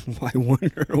I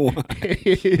wonder why.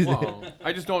 well,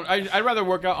 I just don't. I'd rather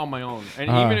work out on my own. And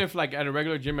even if like at a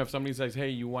regular gym, if somebody says, "Hey,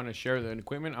 you want to share the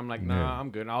equipment?" I'm like, "Nah, Yeah. I'm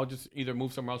good. I'll just either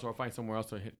move somewhere else or I'll find somewhere else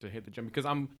to hit the gym because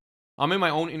I'm in my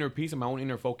own inner peace and my own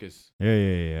inner focus.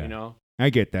 Yeah. You know, I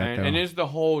get that. and though. it's the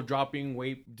whole dropping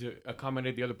weight to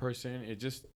accommodate the other person. It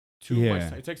just too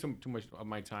much. It takes too much of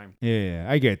my time. Yeah,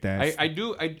 I get that.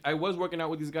 I was working out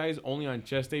with these guys only on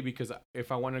chest day because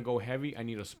if I want to go heavy, I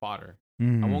need a spotter.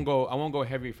 Mhm. I won't go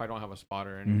heavy if I don't have a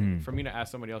spotter. And for me to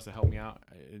ask somebody else to help me out,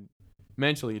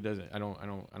 mentally it doesn't. I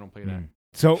don't play that.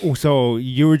 So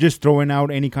you were just throwing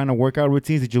out any kind of workout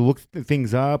routines? Did you look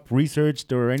things up,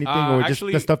 researched, or anything, or just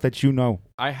actually, the stuff that you know?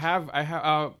 I have.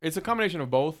 It's a combination of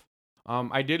both.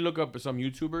 I did look up some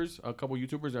YouTubers. A couple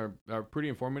YouTubers are pretty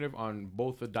informative on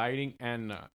both the dieting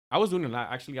and I was doing a lot.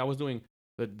 Actually, I was doing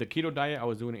the keto diet. I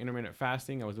was doing intermittent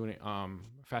fasting. I was doing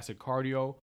fasted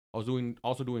cardio. I was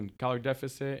also doing calorie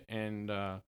deficit and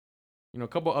a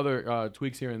couple other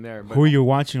tweaks here and there. But, Who are you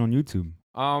watching on YouTube?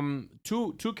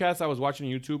 two cats I was watching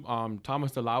on YouTube.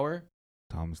 Thomas DeLauer,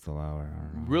 Thomas DeLauer.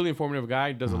 I don't know. really informative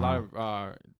guy. Does a lot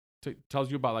of tells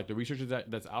you about like the research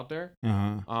that's out there.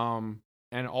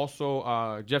 And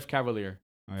also Jeff Cavalier.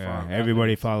 Oh, yeah. from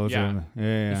Everybody athletics. follows Yeah. him.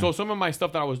 Yeah. So some of my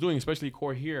stuff that I was doing, especially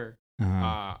core here,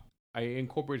 Uh-huh. I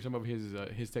incorporated some of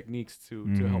his techniques to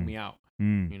help me out.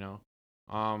 Mm. You know,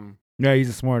 Yeah, he's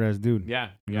a smart ass dude. yeah,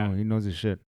 He knows his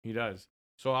shit. he does.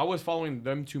 So I was following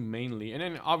them two mainly, and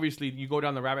then obviously you go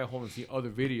down the rabbit hole and see other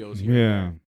videos here and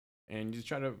there, and you just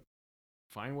try to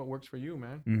find what works for you,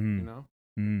 man. Mhm. You know,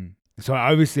 So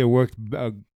obviously it worked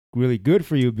really good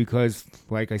for you because,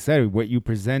 like I said, what you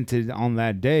presented on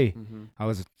that day, I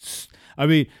was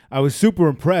super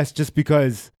impressed just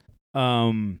because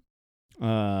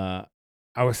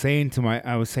I was saying to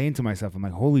myself, I'm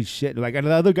like, holy shit! Like the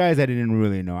other guys, I didn't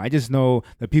really know. I just know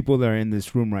the people that are in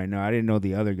this room right now. I didn't know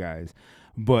the other guys,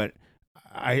 but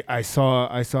I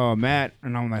saw Matt,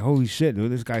 and I'm like, holy shit,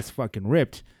 dude, this guy's fucking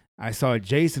ripped. I saw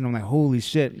Jason, I'm like, holy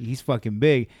shit, he's fucking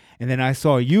big. And then I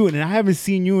saw you, and I haven't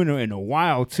seen you in a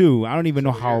while too. I don't even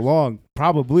know how long,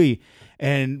 probably.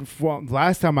 And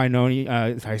last time I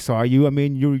saw you. I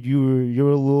mean,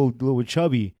 you're a little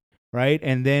chubby, right?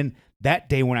 And then that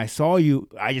day when I saw you,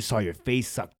 I just saw your face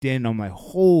sucked in. I'm like,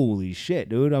 holy shit,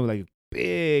 dude. I was like,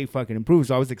 big fucking improvement.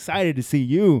 So I was excited to see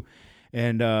you.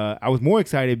 And I was more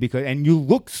excited because you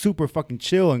look super fucking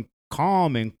chill and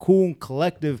calm and cool and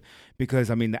collective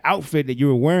because, I mean, the outfit that you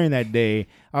were wearing that day,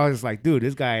 I was like, dude,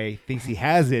 this guy thinks he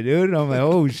has it, dude. And I'm like,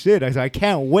 oh, shit. I said, I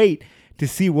can't wait to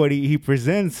see what he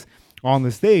presents on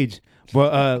the stage.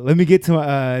 But let me get to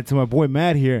my boy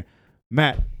Matt here.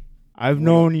 Matt, I've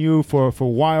known you for a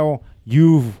while.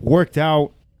 You've worked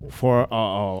out for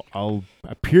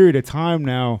a period of time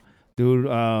now, dude.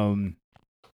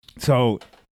 So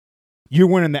you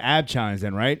went in the ab challenge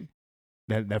then, right?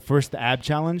 That first ab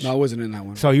challenge? No, I wasn't in that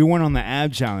one. So you went on the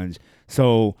ab challenge.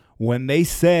 So when they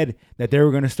said that they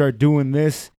were going to start doing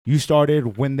this, you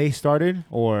started when they started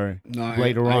or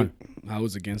later on? I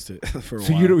was against it for a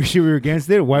so while. You were against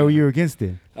it? Why were you against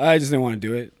it? I just didn't want to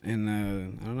do it. And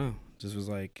I don't know. Just was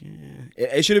like,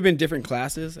 it should have been different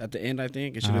classes at the end, I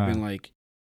think. It should have been like,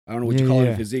 I don't know what you call it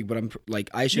in physique, but I'm like,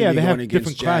 I should be going against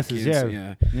different classes,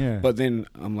 yeah. But then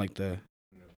I'm like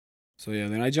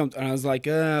then I jumped and I was like,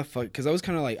 fuck, because I was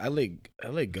kind of like, I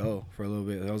let go for a little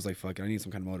bit. I was like, fuck it, I need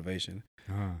some kind of motivation.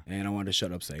 And I wanted to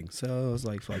shut up Sang. So I was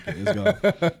like, fuck it, let's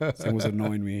go. Sang was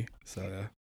annoying me. So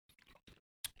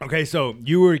Okay, so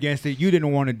you were against it. You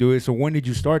didn't want to do it. So when did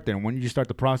you start then? When did you start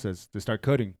the process to start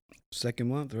cutting? Second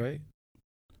month, right?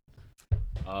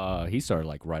 He started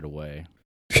like right away.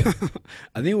 I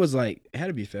think it was like, it had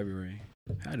to be February.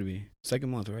 Had to be. Second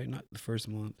month, right? Not the first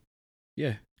month.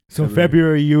 Yeah. So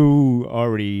February you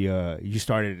already, you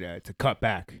started to cut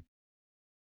back.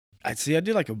 I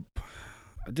did like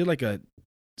a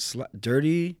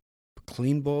dirty,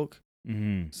 clean bulk.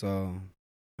 Mm-hmm. So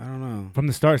I don't know. From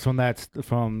the start, so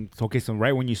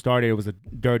right when you started, it was a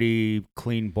dirty,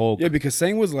 clean bulk. Yeah, because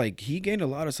Sang was like, he gained a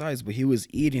lot of size, but he was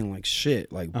eating like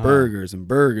shit, like burgers and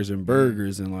burgers and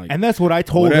burgers and like. And that's what I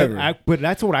told him. But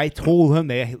that's what I told him.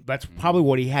 That's probably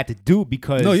what he had to do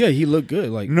because. No, yeah, he looked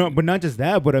good. Like no, but not just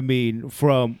that. But I mean,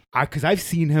 because I've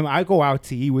seen him. I go out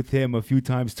to eat with him a few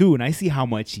times too, and I see how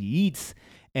much he eats.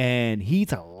 And he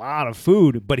eats a lot of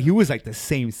food, but he was like the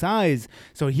same size.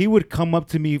 So he would come up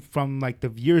to me from like the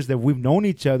years that we've known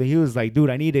each other. He was like, dude,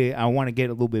 I want to get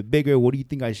a little bit bigger. What do you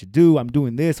think I should do? I'm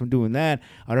doing this, I'm doing that.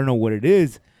 I don't know what it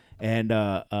is. And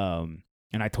I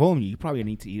told him, you probably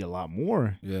need to eat a lot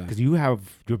more. Yeah. Because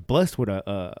you're blessed with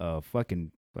a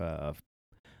fucking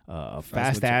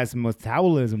fast ass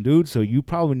metabolism, dude. So you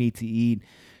probably need to eat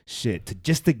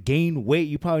just to gain weight.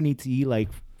 You probably need to eat like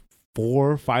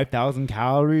 4,000 or 5,000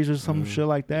 calories or some shit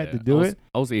like that to do it.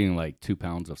 I was eating like 2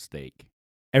 pounds of steak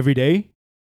every day.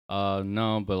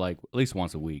 No, but like at least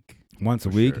once a week. Once a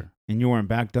week, sure. And you weren't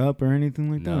backed up or anything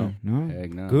like that. No,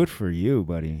 heck no. Good for you,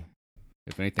 buddy.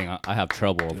 If anything, I have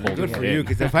trouble of holding. Good for you,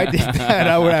 because if I did that,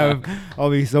 I'll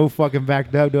be so fucking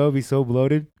backed up. I'll be so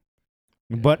bloated.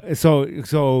 But so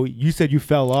you said you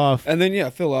fell off, and then I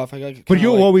fell off.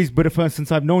 Since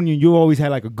I've known you, you always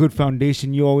had like a good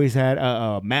foundation. You always had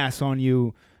a mass on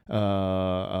you. You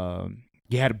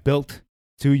had a built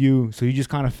to you, so you just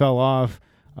kind of fell off.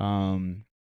 And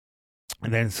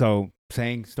then so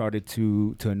Sang started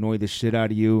to annoy the shit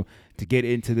out of you to get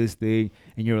into this thing,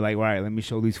 and you were like, all right, let me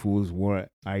show these fools what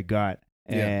I got.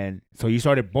 And so you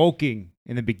started bulking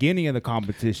in the beginning of the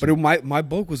competition. But my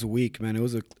bulk was weak, man. It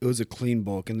was a clean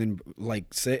bulk, and then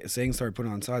like Sang started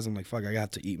putting on size. I'm like, fuck, I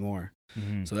got to eat more.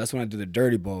 Mm-hmm. So that's when I did the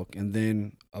dirty bulk, and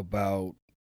then about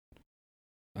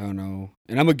I don't know.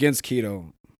 And I'm against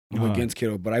keto.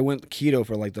 But I went keto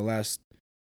for like the last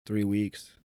 3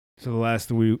 weeks. So the last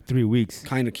 3 weeks,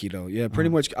 kind of keto. Yeah, pretty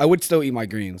much. I would still eat my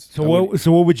greens. So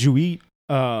what would you eat?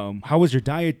 How was your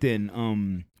diet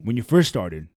then? When you first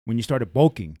started, when you started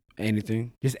bulking,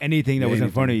 anything, just anything that was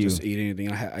in front of you. Just eat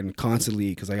anything. I constantly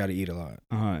eat because I got to eat a lot.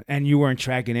 And you weren't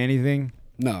tracking anything.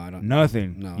 No, I don't.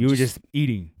 Nothing. No, you were just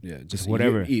eating. Yeah, just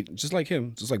whatever. Eat just like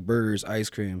him. Just like burgers, ice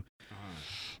cream,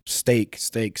 steak,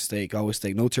 always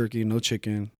steak. No turkey, no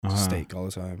chicken, just steak all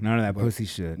the time. None of that pussy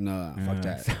shit. Nah, fuck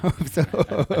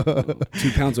that.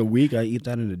 2 pounds a week. I eat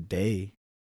that in a day.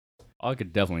 I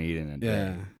could definitely eat it in a day.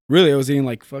 Yeah. Really, I was eating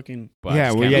like fucking.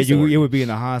 You would be in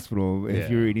the hospital if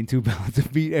you were eating 2 pounds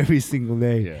of meat every single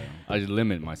day. Yeah, I just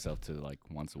limit myself to like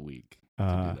once a week.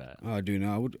 to do that. Oh, dude,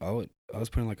 no, I was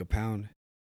putting like a pound.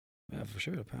 Yeah, for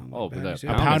sure, a pound. Oh, but bags, a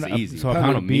yeah. pound is easy. So a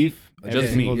pound of beef, Just every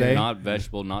single meat, day? not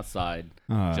vegetable, not side,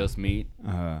 Uh, just meat.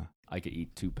 I I could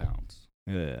eat 2 pounds.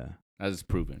 yeah. That is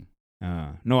proven.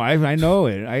 No, I know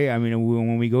it. I mean,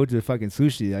 when we go to the fucking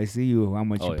sushi, I see you how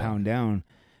much Oh, you yeah. pound down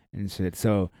and shit.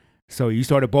 So you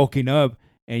started bulking up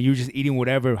and you were just eating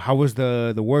whatever. How was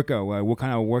the workout? Like, what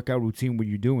kind of workout routine were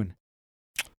you doing?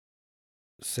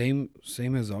 Same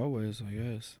as always, I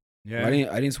guess. Yeah. I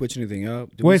didn't switch anything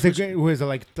up. Did we Was switch- it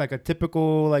like a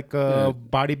typical like Yeah.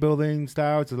 bodybuilding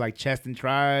style? So like chest and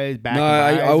tries, back. No, and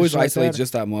I biceps, always shit like isolate that?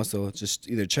 just that muscle, just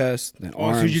either chest, then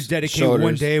arms, So you just dedicate shoulders.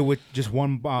 one day with just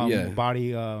one Yeah.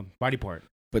 body part.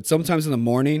 But sometimes in the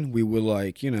morning, we would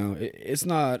like, it's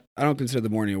not. I don't consider the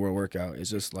morning a real workout.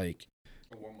 It's just like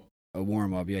a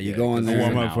warm up. Yeah, you Yeah, go in because A there.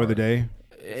 there's warm an up for the hour. day.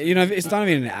 It's not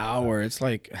even an hour. It's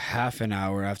like half an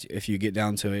hour after if you get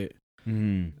down to it.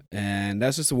 Mm. And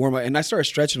that's just a warm up. And I started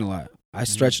stretching a lot. I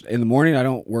stretch in the morning. I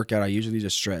don't work out. I usually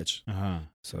just stretch.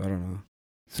 So I don't know.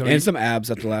 So And some abs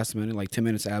at the last minute, like 10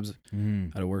 minutes abs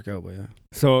Mhm. at a workout. But yeah.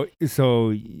 So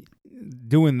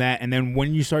doing that, and then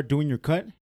when you start doing your cut,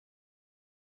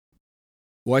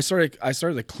 Well, I started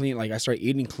to clean. Like I started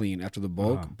eating clean after the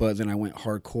bulk, Uh-huh. but then I went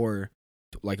hardcore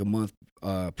like a month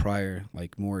prior,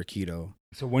 like more keto.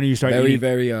 so when do you start Very, eating?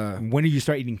 very. When did you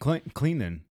start eating clean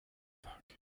then?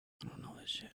 I don't know this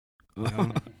shit.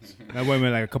 That went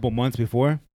like a couple months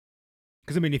before.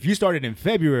 Because I mean, if you started in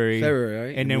February, February,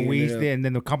 right? and then and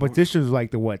then the competition was like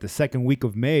the second week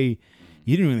of May,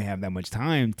 you didn't really have that much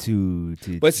time to.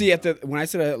 But see, when I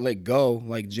said I let go,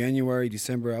 like January,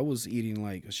 December, I was eating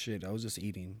like shit. I was just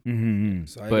eating, Mhm.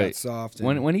 so I But got soft.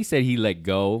 And When he said he let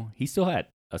go, he still had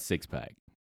a 6-pack.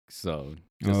 So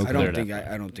just Okay. I clear don't think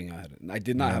that. I don't think I had it. I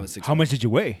did not have a 6. How much did you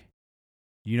weigh?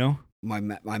 You know, My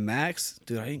max,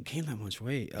 dude. I didn't gain that much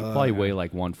weight. He probably weigh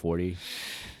like 140.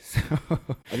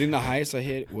 I think the highest I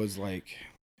hit was like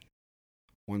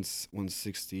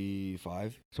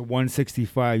 165. So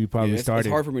 165, you probably Yeah, it's started.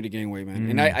 hard for me to gain weight, man.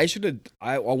 And Mm. I should have.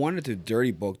 I wanted to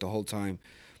dirty bulk the whole time,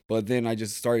 but then I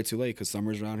just started too late because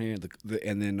summer's around here,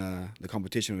 and then the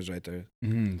competition was right there.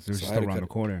 Mhm. So So it's I still had to around cut the it.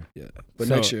 corner. Yeah, but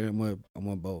So- next year I'm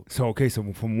on bulk. So okay, so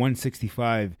from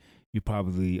 165, you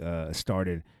probably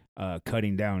started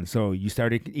cutting down. So you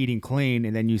started eating clean,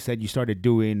 and then you said you started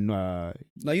doing Now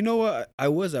you know what? I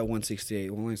was at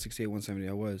 168, 168, 170.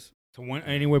 I was. so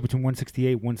anywhere between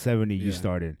 168, 170. You Yeah.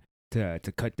 started to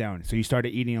cut down. So you started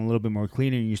eating a little bit more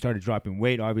cleaner, and you started dropping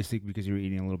weight, obviously because you were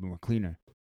eating a little bit more cleaner.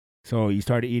 So you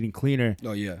started eating cleaner.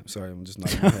 Oh yeah, sorry, I'm just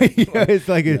not. Yeah, it's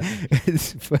like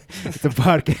it's a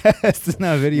podcast. It's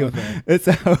not a video. Okay. It's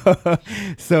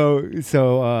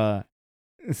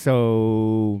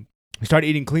so you started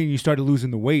eating clean. You started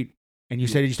losing the weight, and you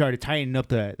said you started tightening up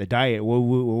the diet. What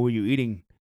were you eating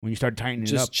when you started tightening it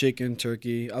Just up? chicken,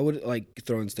 turkey. I would like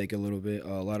throw in steak a little bit.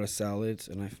 A lot of salads,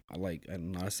 and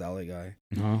I'm not a salad guy.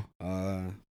 Uh-huh.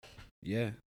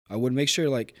 Yeah, I would make sure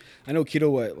like I know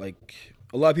keto. What like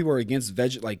a lot of people are against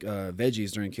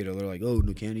veggies during keto. They're like, oh,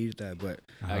 no, can't eat that. But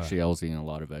Actually, I was eating a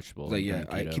lot of vegetables. like yeah, during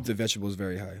I keto. keep the vegetables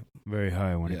very high Very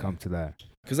high when it Yeah. comes to that.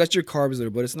 because that's your carbs there.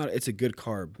 But it's not. It's a good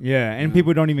carb. Yeah, and Yeah.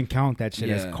 people don't even count that shit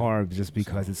as Yeah. carbs just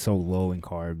because it's so low in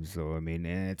carbs. So I mean,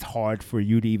 and it's hard for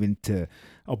you to even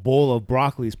a bowl of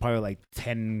broccoli is probably like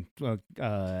 10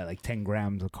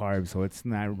 grams of carbs. So it's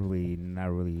not really. And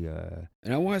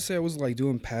I want to say I was like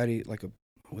doing patty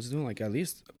I was doing like at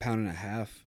least a pound and a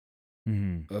half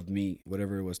Mm-hmm. of meat,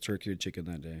 whatever it was, turkey or chicken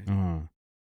that day.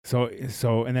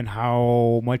 So, and then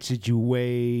how much did you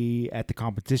weigh at the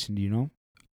competition? Do you know?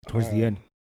 Towards the end,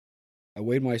 I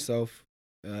weighed myself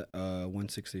at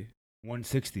 160.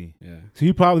 160. Yeah. So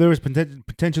you probably there was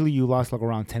potentially you lost like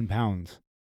around 10 pounds,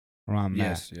 around that,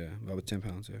 Yes. Yeah. About 10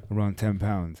 pounds. Yeah. around 10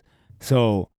 pounds.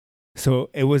 So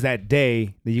it was that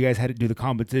day that you guys had to do the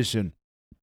competition.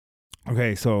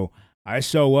 Okay, so I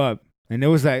show up. And it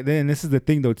was like, then this is the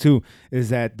thing though too, is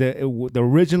that the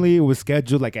originally it was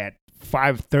scheduled like at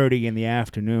 5:30 in the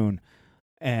afternoon,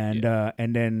 and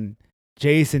then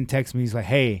Jason texts me. He's like,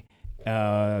 "Hey,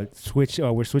 we're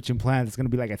switching plans. It's gonna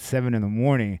be like at 7 in the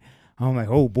morning." I'm like,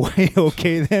 "Oh boy,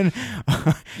 okay then."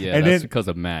 Yeah, and that's then, because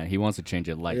of Matt. He wants to change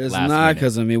it like It's last not minute.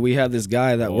 because we have this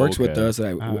guy that works with Okay. us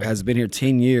that Uh-huh. has been here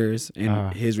 10 years, and Uh-huh.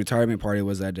 his retirement party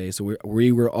was that day. So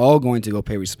we were all going to go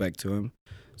pay respect to him.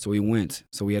 So we went.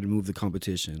 So we had to move the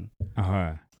competition.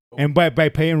 and by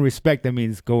paying respect, that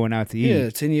means going out to eat. Yeah,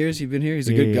 10 years he's been here. He's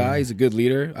a Yeah, good yeah. guy. He's a good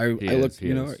leader. I look, He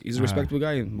is. he's a respectable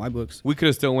guy in my books. We could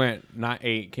have still went, not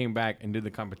ate, came back and did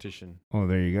the competition. Oh,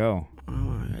 there you go.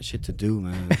 Oh, I got shit to do,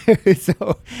 man.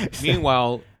 so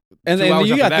Meanwhile, And 2 then hours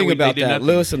you after got to that, think they about did that. nothing.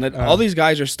 Listen, all these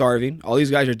guys are starving. All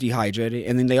these guys are dehydrated,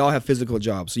 and then they all have physical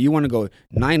jobs. So you want to go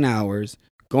 9 hours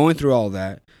going through all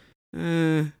that?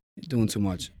 You're doing too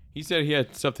much. He said he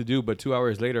had stuff to do, but 2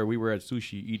 hours later, we were at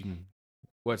sushi eating.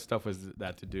 What stuff was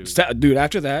that to do? Dude,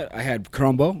 after that, I had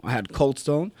Crumbo. I had Cold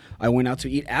Stone. I went out to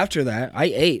eat. After that, I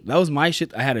ate. That was my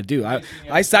shit I had to do.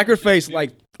 I sacrificed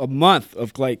like a month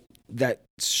of like that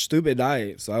stupid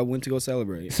diet. So I went to go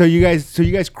celebrate. So you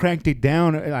guys cranked it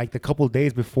down like the couple of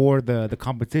days before the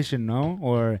competition, no?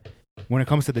 Or when it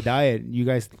comes to the diet, you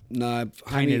guys Nah,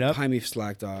 Tighten it up? Jaime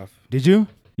slacked off. did you?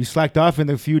 You slacked off in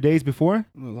the few days before?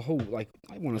 Well, the whole, like,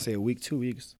 I want to say a week, 2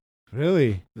 weeks.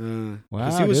 Really? Wow,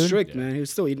 Wow, he was dude. strict, man. He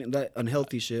was still eating that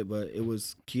unhealthy shit, but it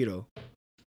was keto.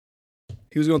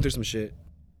 He was going through some shit.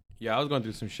 Yeah, I was going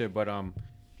through some shit, but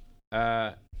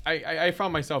I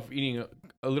found myself eating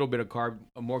a little bit of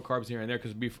more carbs here and there,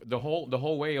 because the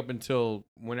whole way up until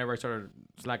whenever I started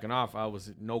slacking off, I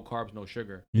was no carbs, no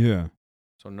sugar. Yeah.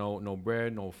 So no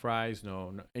bread, no fries,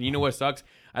 no. And you know what sucks?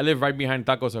 I live right behind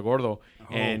Tacos El Gordo,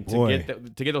 and boy.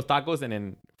 to get those tacos and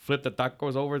then flip the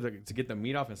tacos over to get the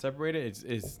meat off and separate it,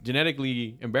 it's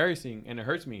genetically embarrassing and it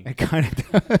hurts me. It kind of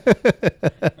does.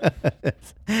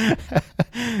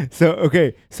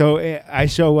 So I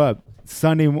show up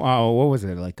Sunday. What was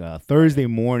it? Like Thursday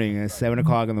morning at 7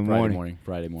 o'clock in the morning.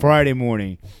 Friday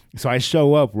morning. So I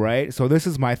show up, right? So this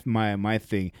is my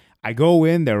thing. I go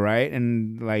in there, right?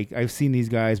 And like I've seen these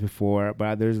guys before,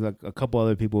 but there's like a couple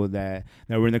other people that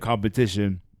were in the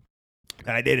competition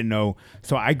that I didn't know.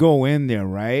 So I go in there,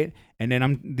 right? And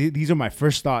then these are my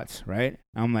first thoughts, right?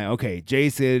 I'm like, okay,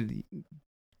 Jason,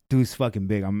 dude's fucking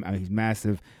big. He's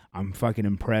massive. I'm fucking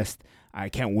impressed. I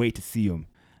can't wait to see him.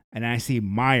 And I see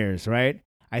Myers, right?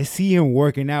 I see him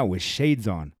working out with shades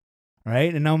on,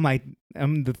 right? And I'm like,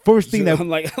 the first thing that I'm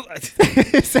like,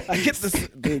 I get this.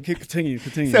 Dude, continue.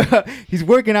 So he's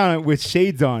working out with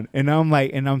shades on, and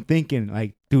I'm thinking,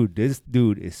 like, dude, this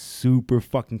dude is super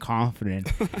fucking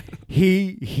confident.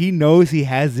 he knows he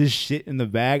has this shit in the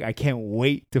bag. I can't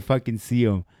wait to fucking see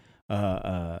him.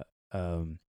 So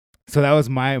that was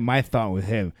my thought with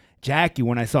him. Jackie,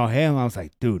 when I saw him, I was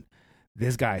like, dude,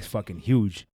 this guy is fucking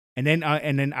huge. And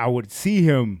then I would see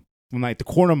him from like the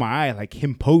corner of my eye, like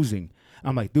him posing.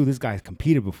 I'm like, dude, this guy's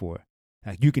competed before.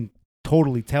 Like, you can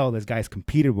totally tell this guy's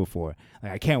competed before.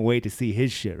 Like, I can't wait to see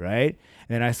his shit, right? And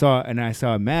then I saw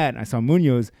Matt, and I saw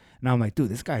Munoz, and I'm like, dude,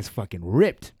 this guy's fucking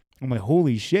ripped. I'm like,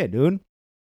 holy shit, dude.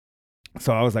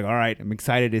 So I was like, all right, I'm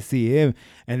excited to see him.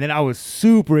 And then I was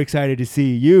super excited to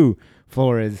see you,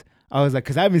 Flores. I was like,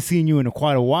 because I haven't seen you in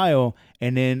quite a while,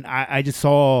 and then I just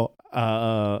saw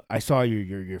I saw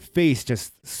your face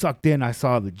just sucked in. I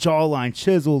saw the jawline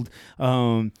chiseled.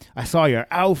 I saw your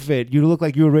outfit. You look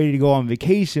like you were ready to go on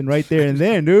vacation right there and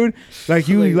then, dude. Like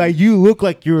you look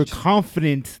like you were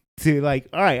confident to like,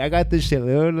 all right, I got this shit,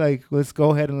 dude. Like, let's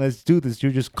go ahead and let's do this.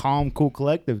 You're just calm, cool,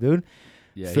 collective, dude.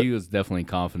 Yeah, So- he was definitely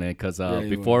confident because he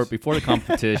before was. the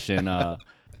competition,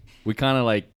 we kind of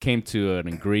like came to an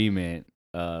agreement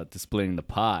to splitting the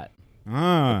pot. The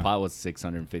pot was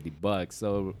 $650,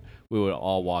 so we would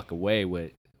all walk away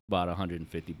with about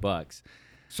 $150.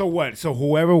 So what? So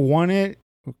whoever won it,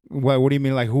 what do you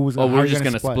mean? Like who was? Oh, how we were you just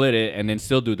gonna split it and then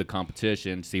still do the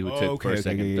competition, see who Oh, took okay, first,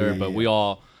 okay, second, yeah, third. yeah, But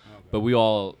yeah. we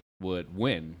all would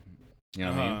win. You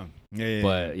know what I mean? Yeah.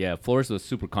 But yeah, Flores was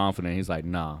super confident. He's like,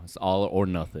 nah, it's all or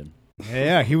nothing.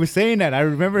 Yeah, he was saying that. I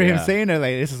remember him Yeah. saying that.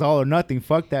 Like, this is all or nothing.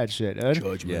 Fuck that shit, dude.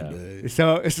 Judgment Yeah. Day.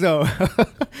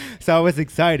 So I was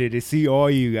excited to see all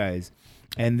you guys.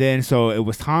 And then so it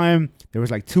was time. There was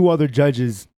like two other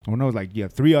judges. Oh no, like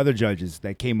three other judges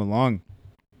that came along.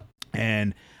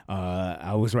 And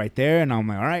I was right there, and I'm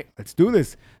like, all right, let's do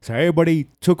this. So everybody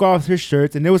took off their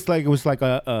shirts, and it was like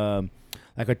a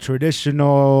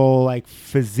traditional like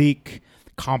physique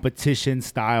competition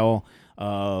style.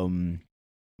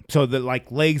 So the like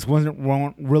legs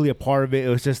weren't really a part of it. It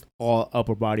was just all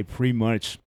upper body pretty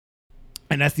much.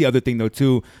 And that's the other thing though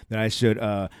too that I should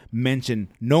mention.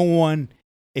 No one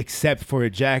except for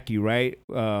Jackie, right?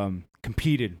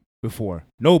 Competed before.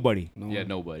 Nobody. Yeah,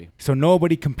 nobody. So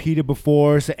nobody competed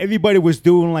before. So everybody was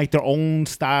doing like their own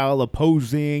style of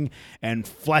posing and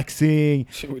flexing.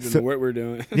 We didn't So- know what we're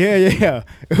doing. Yeah.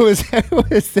 It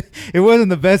wasn't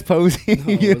the best posing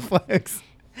No, it you wasn't. flex.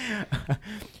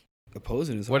 The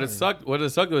posing is What hard. it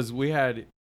sucked was we had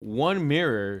one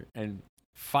mirror and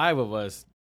five of us.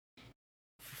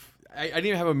 I didn't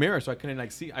even have a mirror, so I couldn't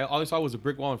like see. All I saw was a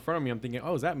brick wall in front of me. I'm thinking,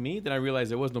 oh, is that me? Then I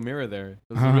realized there was no mirror there.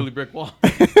 It was a really brick wall.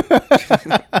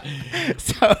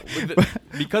 So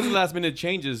Because of last minute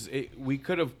changes, we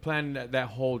could have planned that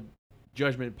whole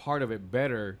judgment part of it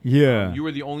better. Yeah. You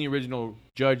were the only original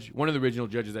judge, one of the original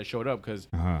judges that showed up because,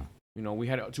 you know, we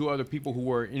had 2 other people who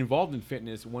were involved in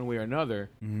fitness one way or another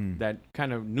that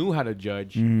kind of knew how to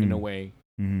judge in a way.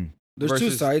 There's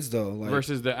 2 sides though. Like,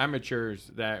 versus the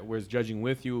amateurs that was judging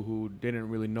with you who didn't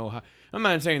really know how. I'm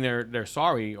not saying they're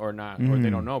sorry or not or they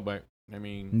don't know, but I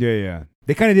mean, yeah.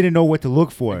 They kind of didn't know what to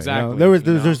look for. Exactly. You know?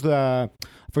 There's I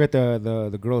forget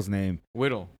the girl's name.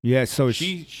 Whittle. Yeah. So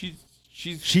she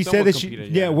said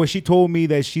that well, she told me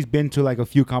that she's been to like a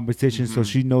few competitions, so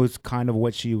she knows kind of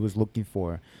what she was looking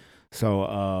for. So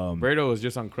Brado was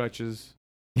just on crutches.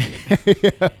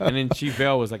 And then Chief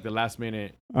Vale was like the last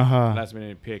minute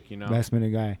pick, you know. Last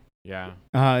minute guy. Yeah.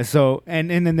 So and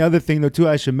then the other thing though too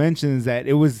I should mention is that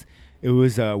it was we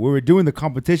were doing the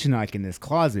competition like in this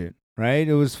closet, right?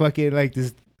 It was fucking like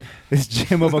this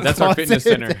gym of a That's closet. our fitness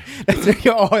center.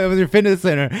 It was your fitness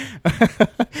center.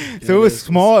 So it was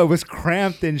small, it was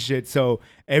cramped and shit. So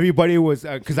everybody was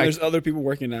because there's other people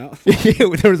working out.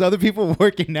 there was other people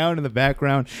working out in the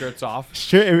background, shirts off.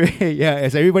 Yeah,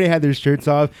 so everybody had their shirts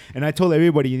off, and I told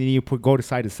everybody you need to go to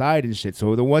side and shit.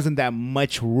 So there wasn't that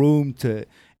much room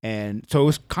and so it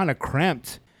was kind of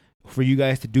cramped for you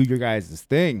guys to do your guys'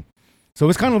 thing. So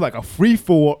it's kind of like a free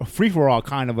for all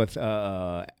kind of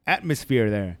a atmosphere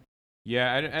there.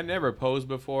 Yeah, I never posed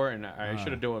before, and I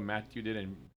should have done what Matthew did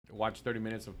and watched 30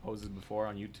 minutes of poses before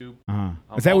on YouTube.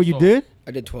 Is that what you did?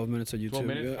 I did 12 minutes on YouTube. 12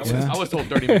 minutes? Yeah. I was told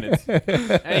 30 minutes. But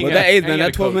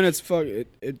that 12 minutes, fuck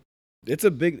it's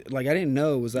a big, like I didn't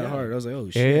know it was that hard. I was like, oh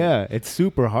shit. Yeah, it's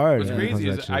super hard. What's crazy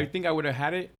is I think I would have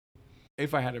had it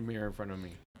if I had a mirror in front of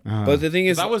me. But the thing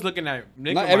is, I was looking at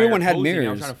Nick not everyone had posing, mirrors.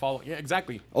 I was trying to follow. Yeah,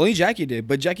 exactly. Only Jackie did,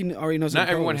 but Jackie already knows. Not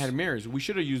everyone had mirrors. We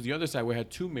should have used the other side. We had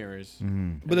 2 mirrors.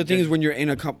 But the thing is, when you're in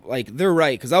a like, they're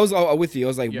right because I was all with you. I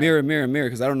was like, mirror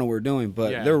because I don't know what we're doing.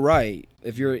 But they're right.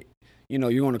 If you're, you're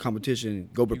going to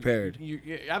competition, go prepared.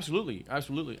 Absolutely.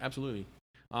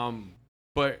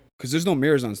 But because there's no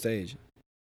mirrors on stage.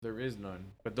 There is none.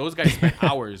 But those guys spent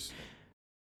hours.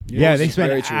 Yeah, they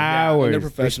spent hours. Yeah, they're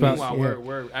professionals. Meanwhile,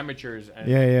 we're amateurs. And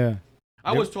yeah.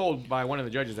 I was told by one of the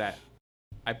judges that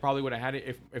I probably would have had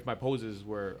it if my poses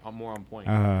were more on point.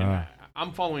 And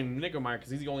I'm following Nickelmeyer because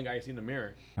he's the only guy I see in the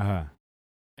mirror.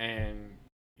 And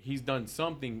he's done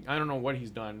something. I don't know what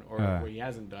he's done or what he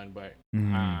hasn't done, but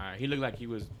he looked like he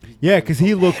was. Yeah, because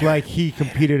he looked like he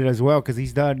competed as well. Because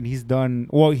he's done.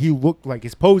 Well, he looked like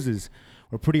his poses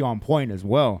were pretty on point as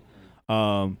well.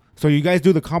 So you guys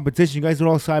do the competition. You guys do it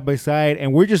all side by side,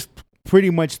 and we're just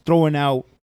pretty much throwing out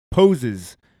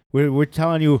poses. We're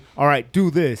telling you, all right,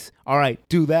 do this. All right,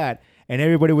 do that. And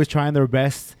everybody was trying their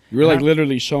best. You were like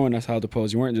literally showing us how to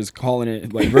pose. You weren't just calling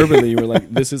it like verbally. You were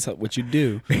like, "This is what you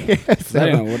do." So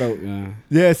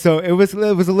it was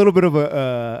a little bit of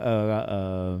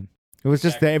a it was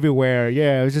just everywhere.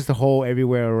 Yeah, it was just a whole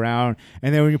everywhere around.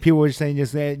 And then when people were saying,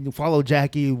 just follow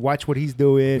Jackie, watch what he's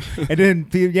doing. And then,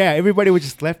 everybody was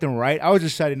just left and right. I was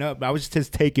just shutting up. I was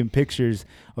just taking pictures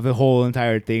of the whole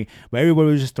entire thing. But everybody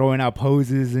was just throwing out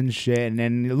poses and shit. And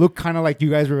then it looked kind of like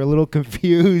you guys were a little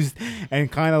confused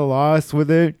and kind of lost with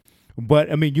it.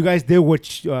 But, I mean, you guys did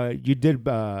what you did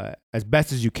as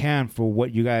best as you can for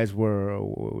what you guys were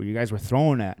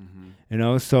throwing at. You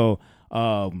know, so...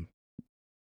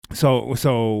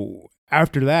 So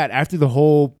after that, after the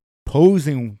whole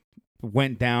posing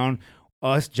went down,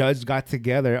 us judges got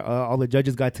together, all the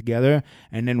judges got together,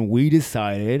 and then we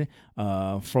decided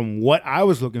from what I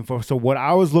was looking for. So what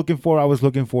I was looking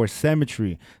for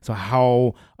symmetry. So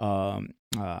how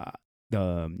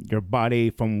your body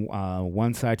from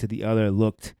one side to the other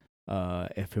looked,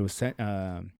 if it was set.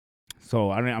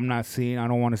 So I don't want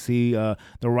to see the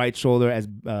right shoulder as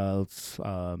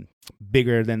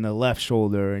bigger than the left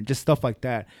shoulder and just stuff like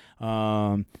that.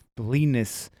 The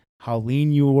leanness, how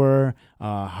lean you were,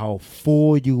 how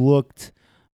full you looked,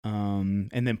 and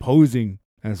then posing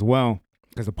as well.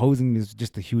 Because the posing is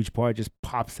just a huge part. It just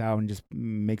pops out and just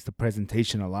makes the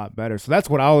presentation a lot better. So that's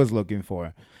what I was looking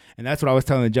for. And that's what I was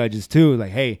telling the judges too.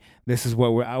 Like, hey, this is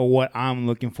what I'm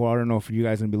looking for. I don't know if you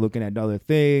guys are going to be looking at other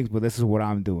things, but this is what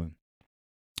I'm doing.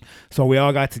 So we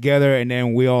all got together, and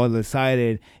then we all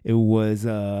decided it was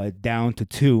down to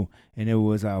 2, and it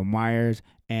was Myers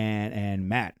and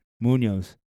Matt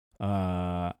Munoz.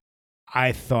 I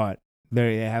thought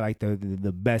they had like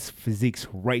the best physiques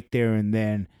right there and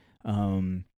then.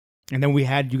 And then we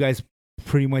had you guys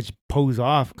pretty much pose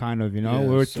off, kind of, we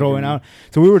were throwing out.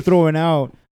 So we were throwing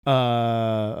out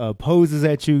poses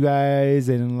at you guys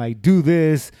and like, do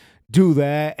this, do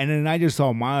that, and then I just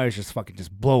saw Myers just fucking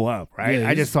just blow up, right? Yeah,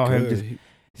 I just saw him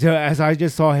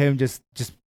just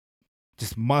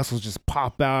muscles just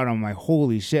pop out. I'm like,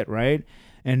 holy shit, right?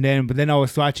 And then, but then I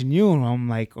was watching you, and I'm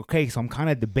like, okay, so I'm kind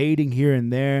of debating here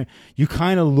and there. You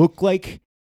kind of look like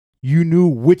you knew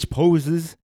which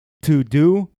poses to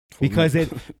do because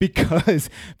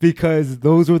because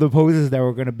those were the poses that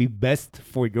were gonna be best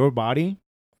for your body.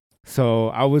 So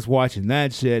I was watching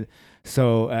that shit.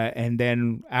 So and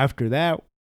then after that,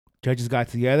 judges got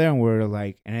together and we were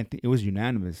like, and I think it was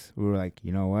unanimous. We were like,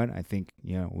 you know what? I think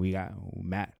we got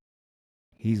Matt.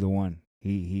 He's the one.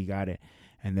 He got it.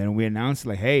 And then we announced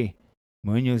like, hey,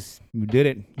 Munoz, you did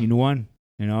it. You won.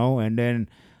 And then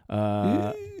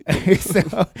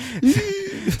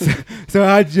so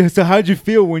how'd you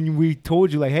feel when we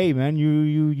told you like, hey man,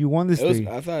 you won this thing?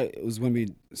 I thought it was when we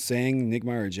sang Nick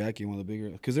Meyer or Jackie, one of the bigger,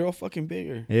 because they're all fucking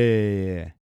bigger.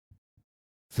 Yeah.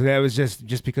 So that was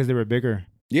just because they were bigger.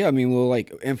 Yeah, I mean, well,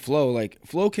 like, and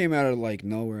Flo came out of like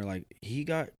nowhere. Like he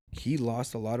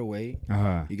lost a lot of weight.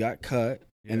 He got cut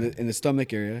in the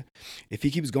stomach area. If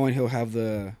he keeps going, he'll have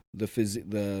the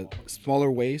smaller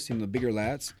waist and the bigger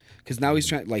lats. Because now he's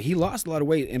trying, like, he lost a lot of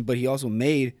weight, but he also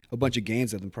made a bunch of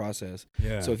gains in the process.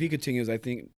 Yeah. So if he continues, I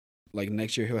think like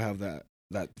next year he'll have that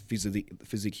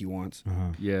physique he wants.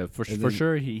 Yeah, for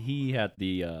sure. He had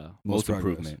the most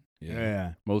improvement.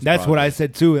 Yeah. That's what I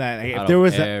said too. That if there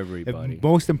was a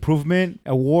most improvement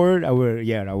award, I would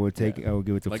give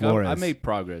it to Flores. I made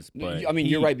progress, but I mean,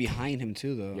 you're right behind him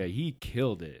too, though. Yeah, he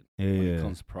killed it when it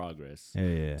comes to progress.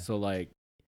 Yeah. So like,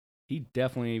 he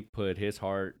definitely put his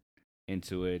heart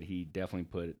into it. He definitely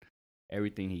put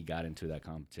everything he got into that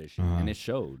competition, and it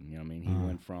showed. You know what I mean? He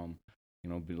went from,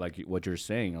 like what you're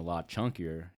saying, a lot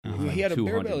chunkier. He had a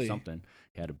beer belly. Something.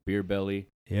 He had a beer belly.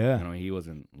 Yeah. He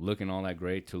wasn't looking all that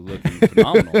great to looking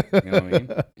phenomenal. You know what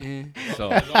I mean?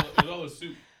 So it was all a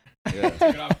suit. Yeah.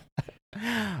 Take it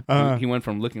off. He went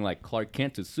from looking like Clark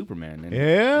Kent to Superman.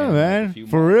 Man.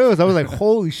 For real. So I was like,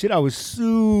 holy shit, I was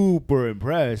super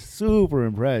impressed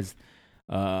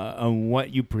on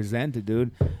what you presented,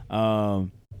 dude.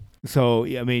 So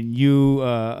I mean,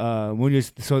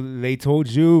 so they told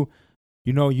you,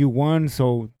 you won.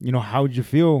 So how'd you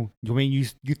feel? I mean,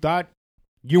 you thought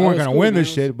you weren't gonna win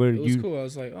this shit, but it was cool. I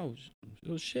was like, oh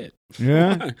shit.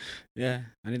 Yeah. Yeah,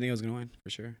 I didn't think I was gonna win for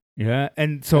sure. Yeah,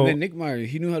 and then Nick Meyer,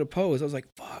 he knew how to pose. I was like,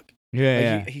 fuck.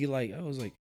 Yeah. He I was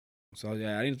like, so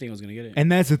yeah, I didn't think I was gonna get it.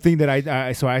 And that's the thing that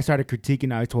I started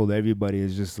critiquing. I told everybody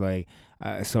is just like,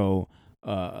 I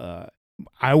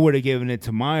would have given it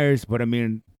to Myers, but I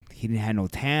mean, he didn't have no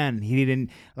tan. He didn't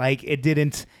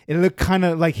it looked kind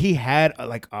of like he had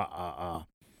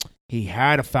he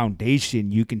had a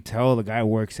foundation. You can tell the guy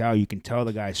works out. You can tell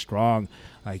the guy's strong.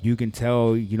 Like you can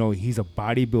tell, he's a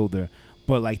bodybuilder.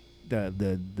 But like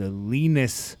the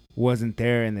leanness wasn't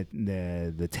there, and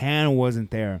the tan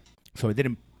wasn't there, so it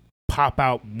didn't pop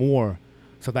out more.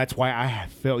 So that's why I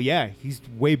felt, he's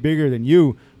way bigger than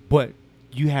you, but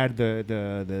you had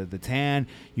the tan,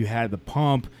 you had the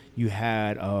pump, you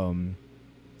had the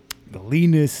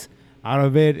leanness out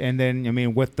of it, and then I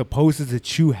mean with the poses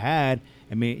that you had,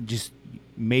 I mean it just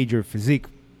made your physique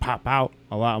pop out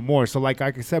a lot more. So like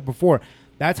I said before,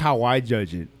 that's how I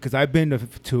judge it, because I've been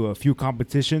to a few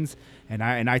competitions, and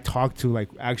I talked to like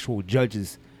actual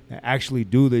judges that actually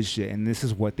do this shit, and this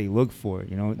is what they look for.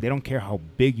 They don't care how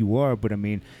big you are, but I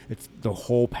mean it's the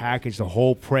whole package, the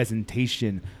whole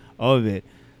presentation of it.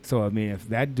 So I mean, if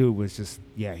that dude was just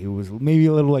he was maybe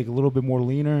a little bit more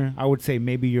leaner, I would say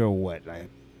maybe you're what, I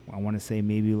want to say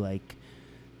maybe like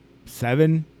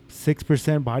 6%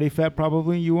 body fat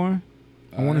probably you are.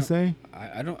 I want to say.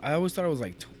 I always thought it was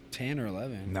like 10 or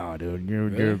 11. No, dude,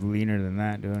 you're leaner than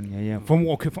that, dude. Yeah. From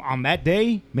on that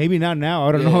day, maybe not now.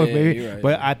 I don't know. Maybe, right,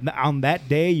 but on that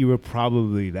day, you were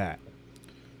probably that.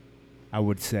 I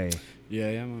would say.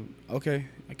 Yeah. Okay.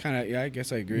 I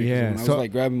guess I agree. Yeah. When I was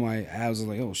like grabbing my abs, I was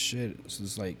like, oh shit, this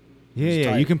is like.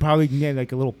 Yeah. You can probably get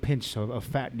like a little pinch of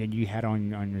fat that you had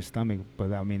on your stomach,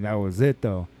 but I mean that was it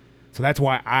though. So that's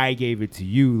why I gave it to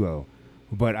you though.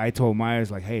 But I told Myers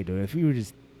like, hey, dude, if you were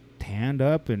just tanned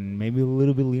up and maybe a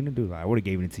little bit leaner, dude, I would have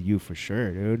given it to you for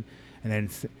sure, dude. And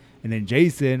then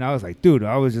Jason, I was like, dude,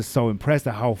 I was just so impressed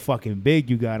at how fucking big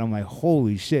you got. I'm like,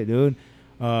 holy shit, dude.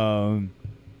 It's a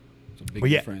big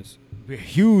difference.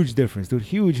 Huge difference, dude.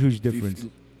 Huge difference.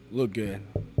 You look good.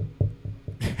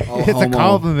 It's a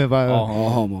compliment, by the way. All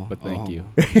homo. But thank you.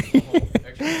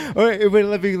 All right, but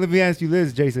let me ask you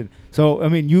this, Jason. So I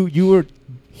mean,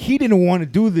 he didn't want to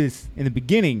do this in the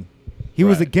beginning. He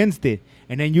was against it,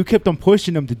 and then you kept on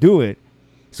pushing him to do it.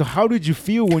 So how did you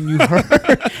feel when you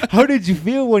heard? How did you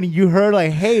feel when you heard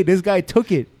like, hey, this guy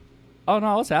took it? Oh no,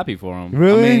 I was happy for him.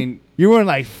 Really? I mean, you weren't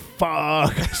like,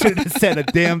 fuck, I should have said a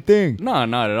damn thing. No,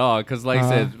 not at all. Because like I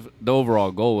said, the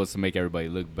overall goal was to make everybody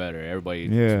look better. Everybody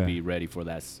Yeah. to be ready for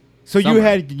that. So summer. you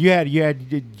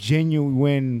had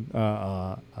genuine.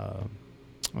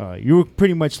 You were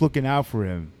pretty much looking out for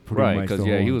him. Pretty Right, much because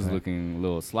the he whole was time. looking a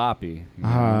little sloppy. You know?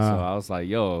 Uh-huh. So I was like,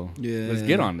 "Yo, let's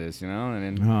get on this," you know.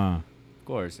 And then, of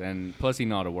course, and plus he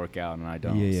know how to work out, and I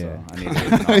don't. Yeah,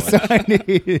 So I need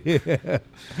to get knowledge.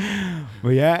 But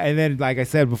yeah, and then like I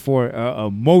said before,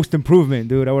 most improvement,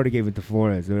 dude. I would have gave it to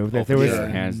Flores. Dude. If there was sure.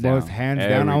 Hands most down. hands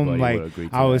down, I'm Everybody like, would agree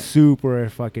to I was that. super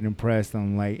fucking impressed.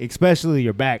 I'm like, especially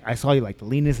your back. I saw you like the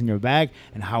leanness in your back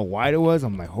and how wide it was.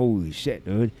 I'm like, holy shit,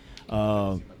 dude.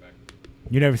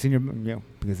 You never seen your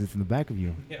because it's in the back of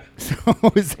you. Yeah. So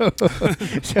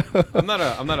I'm not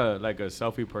a like a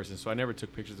selfie person, so I never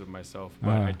took pictures of myself. But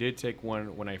Uh-huh. I did take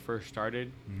one when I first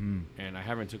started, and I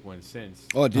haven't took one since.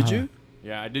 Oh, did Uh-huh. you?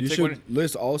 Yeah, I did You take should one.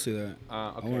 let's all see that.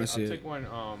 Okay, wanna I'll see it. take one.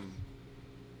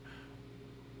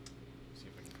 See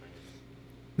if I can find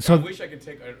it. So I wish I could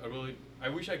take a really. I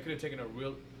wish I could have taken a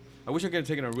real. I wish I could have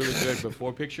taken a really good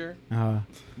before picture.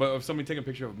 But if somebody take a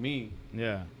picture of me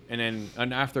yeah. and then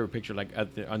an after picture, like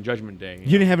on Judgment Day.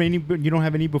 You didn't have any. You don't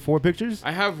have any before pictures.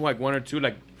 I have like one or two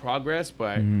like progress,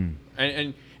 but Mhm.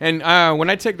 and when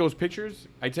I take those pictures,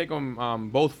 I take them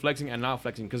both flexing and not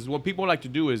flexing, because what people like to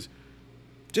do is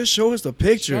Just show us the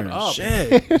picture. Shut up.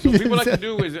 Shit. so people like to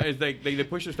do is they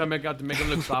push their stomach out to make them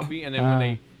look sloppy, and then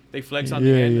when they flex on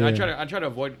Yeah, the end, yeah. I try to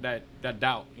avoid that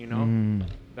doubt, you know. Mm.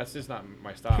 That's just not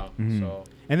my style. So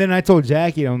And then I told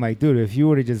Jackie, I'm like, dude, if you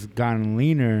would have just gotten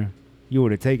leaner, you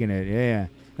would have taken it. Yeah.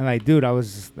 And like, dude, I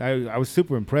was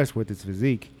super impressed with his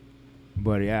physique.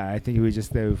 But yeah, I think he was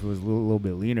just there. If it was a little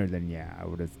bit leaner, then yeah, I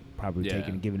would have probably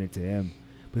given it to him.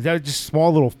 But that was just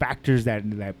small little factors that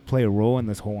play a role in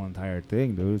this whole entire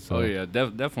thing, dude. So Oh yeah,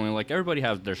 definitely. Like everybody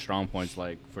has their strong points.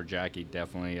 Like for Jackie,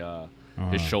 definitely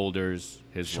his shoulders,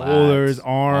 his shoulders, lats,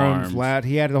 arms, lat.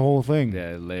 He had the whole thing.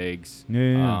 yeah, legs.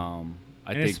 Yeah. I And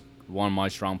think it's- one of my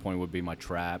strong point would be my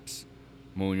traps.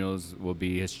 Munoz will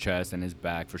be his chest and his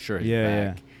back for sure. His Yeah,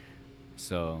 back.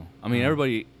 So I mean,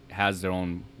 everybody has their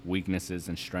own weaknesses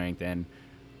and strength, and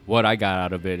what I got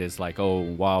out of it is like, oh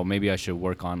wow, maybe I should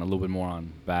work on a little bit more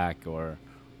on back or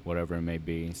whatever it may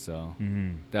be. So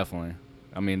definitely,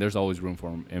 I mean, there's always room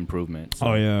for improvement. So,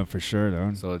 Oh yeah, for sure,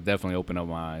 though. So it definitely opened up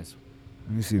my eyes.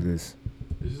 Let me see this.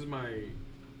 this is my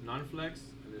non-flex,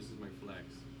 and this is my flex.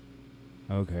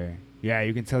 Okay. Yeah,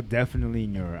 you can tell definitely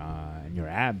in your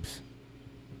abs.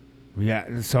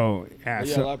 Yeah. So yeah. But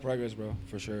yeah, a So, lot of progress, bro,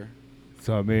 for sure.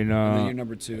 so I mean, And then you're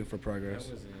number 2 for progress.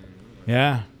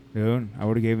 yeah, dude, I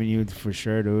would have given you for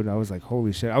sure, dude. I was like,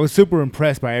 holy shit. I was super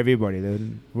impressed by everybody,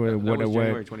 dude. That was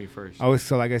January 21st. I was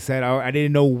so like I said, I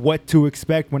didn't know what to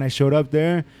expect when I showed up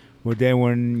there. But then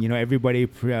when everybody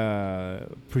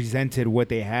presented what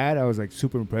they had, I was like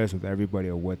super impressed with everybody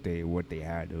of what they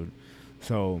had, dude.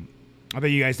 So I thought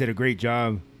you guys did a great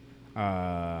job.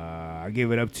 I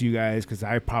give it up to you guys because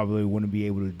I probably wouldn't be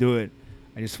able to do it.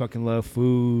 I just fucking love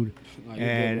food. No, you're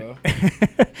And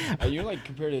good, bro. You're like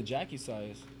compared to Jackie's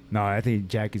size. no, I think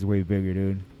Jackie's way bigger,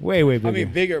 dude. Way bigger. I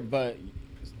mean, bigger, but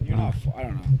you're not. I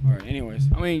don't know. All right. Anyways.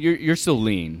 I mean, you're still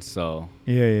lean, so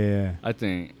yeah. I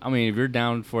think. I mean, if you're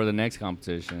down for the next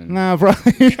competition, Nah, bro.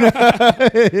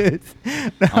 I'm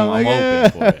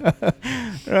open for it.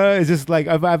 It's just like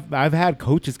I've had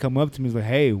coaches come up to me like,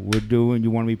 "Hey, you want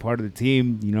to be part of the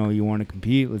team? You want to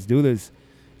compete? Let's do this."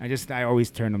 I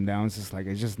always turn them down. It's just like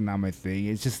it's just not my thing.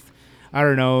 It's just I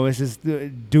don't know. It's just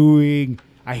doing.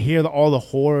 I hear all the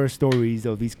horror stories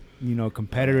of these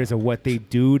competitors of what they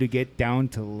do to get down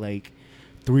to like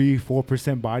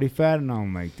 3-4% body fat, and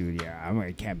I'm like, dude, yeah,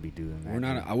 I can't be doing that. We're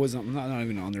not. I'm not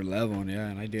even on their level. And yeah,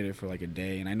 and I did it for like a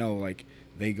day, and I know like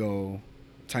they go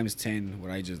times 10 what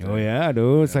I just did. Oh yeah,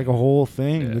 dude, it's like a whole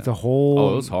thing. Yeah. It's a whole.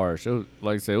 Oh, it was harsh. It was,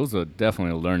 like I said, it was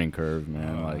definitely a learning curve,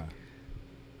 man. Like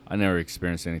I never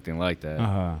experienced anything like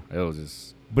that. It was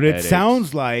just. But it headaches.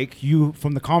 sounds like you,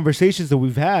 from the conversations that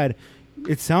we've had,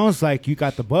 it sounds like you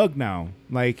got the bug now.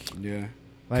 Like, Yeah.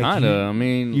 like Kinda. I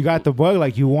mean, you got the bug.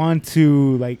 Like you want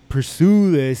to like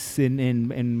pursue this,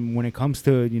 and when it comes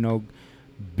to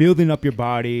building up your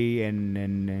body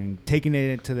and taking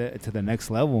it to the next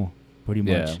level, pretty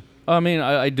much. Yeah. I mean,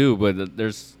 I do, but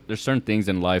there's certain things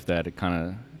in life that it's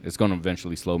going to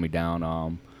eventually slow me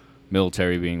down.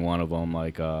 Military being one of them.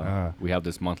 Like we have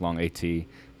this month-long AT,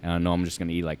 and I know I'm just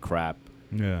gonna eat like crap.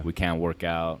 Yeah. We can't work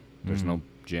out. There's no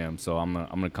gym, so I'm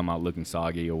gonna come out looking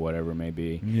soggy or whatever it may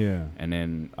be. Yeah. And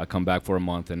then I come back for a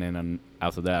month, and then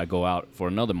after that I go out for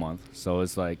another month. So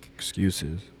it's like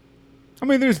Excuses. I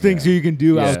mean, there's things you can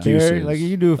do out there. Excuses. Like you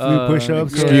can do a few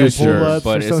push-ups or excuse, sure, pull-ups,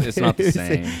 but or something. it's not the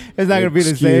same. It's not gonna be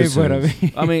the same,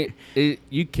 but I mean,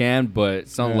 you can, but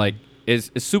some Yeah. like it's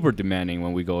super demanding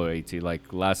when we go AT. Like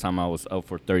last time I was up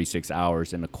for 36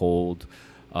 hours in the cold,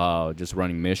 just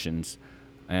running missions,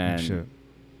 and Shit.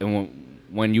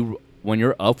 when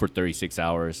you're up for 36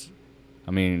 hours,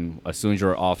 I mean, as soon as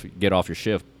you're get off your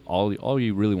shift, all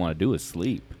you really want to do is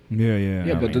sleep. Yeah.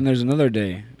 Yeah, but then there's another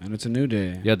day, and it's a new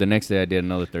day. Yeah, the next day I did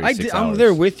another 36 hours. I'm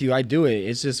there with you. I do it.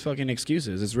 It's just fucking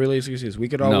excuses. It's really excuses. We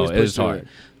could always No, push it's through hard. it.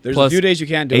 There's Plus, a few days you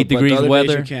can't do 8 it, but degrees the other weather.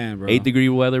 days you can, bro. 8-degree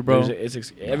weather, bro.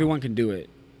 Everyone can do it.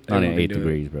 Not in Everyone can 8 do it.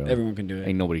 degrees, bro. Everyone can do it.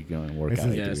 Ain't nobody gonna work This out.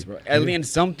 is- 8 Yes, degrees. bro. At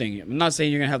least something. I'm not saying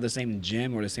you're gonna have the same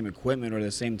gym or the same equipment or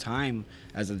the same time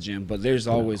as the gym, but there's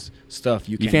always stuff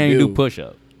you You can can't even do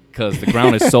push-up because the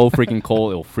ground is so freaking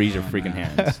cold. It'll freeze your freaking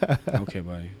hands. Okay,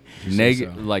 buddy. You say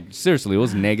so. Like seriously, it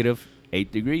was negative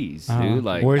 8 degrees, dude.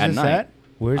 Like where's at this night. at?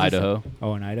 Where's this Idaho. at?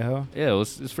 Oh, in Idaho. Yeah,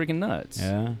 it's freaking nuts.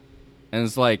 Yeah. And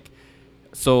it's like,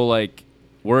 so like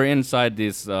we're inside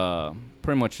this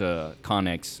pretty much a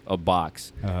Connex, a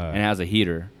box, and it has a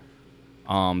heater.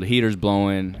 The heater's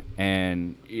blowing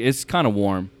and it's kind of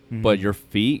warm, but your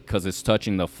feet, because it's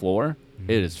touching the floor,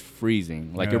 it is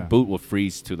freezing. Like your Yeah. boot will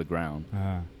freeze to the ground,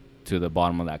 Uh, to the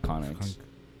bottom of that Connex.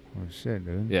 oh shit,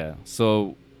 dude. Yeah.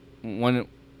 So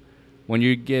when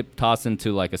you get tossed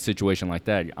into like a situation like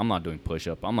that, I'm not doing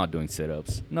push-up. I'm not doing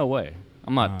sit-ups. No way.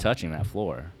 I'm not touching that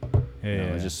floor. Yeah, You know,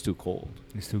 yeah. it's just too cold.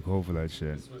 It's too cold for that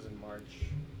shit. This was in March.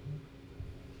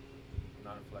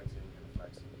 Not flexing and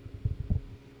flexing.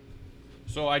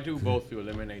 So I do both to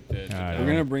eliminate the. Alright, We're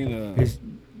gonna bring the It's,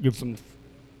 you're some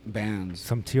bands,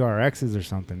 some TRXs or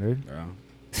something, dude. bro.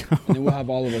 And then we'll have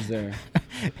all of us there.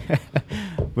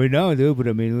 But no, dude. But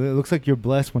I mean, it looks like you're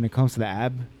blessed when it comes to the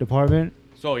ab department.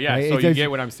 So yeah, Like, so it you does- get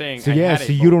what I'm saying. So I yeah, had so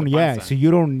it you both don't, the yeah, panza. so you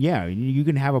don't, yeah, you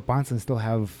can have a panza and still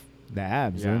have the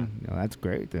abs. Yeah. Yeah, that's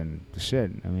great. Then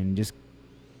shit. I mean, just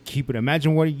keep it.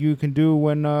 Imagine what you can do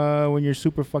when you're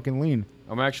super fucking lean.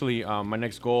 I'm actually my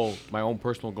next goal, my own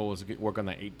personal goal, is to work on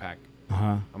that 8-pack. Uh huh.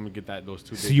 I'm gonna get those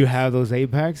two. So you have those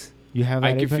Apex? You have that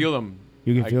I can Apex? feel them.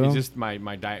 You can feel It's them? just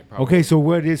my diet problem. Okay, so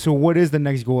what is the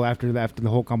next goal after the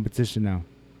whole competition now?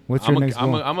 What's your next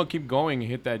goal? I'm gonna keep going and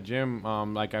hit that gym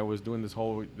like I was doing this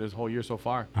whole year so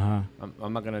far. Uh-huh.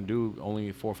 I'm not gonna do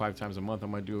only 4 or 5 times a month.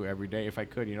 I'm gonna do every day if I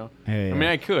could, you know. Yeah, yeah. I mean,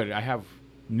 I could. I have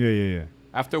Yeah.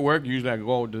 after work. Usually I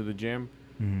go to the gym.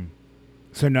 Mm-hmm.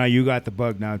 So now you got the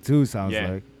bug now too. Sounds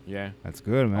Yeah, like yeah. that's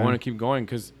good, man. I want to keep going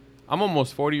because I'm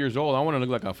almost 40 years old. I want to look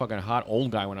like a fucking hot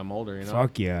old guy when I'm older. You know.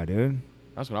 Fuck yeah, dude.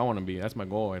 That's what I want to be. That's my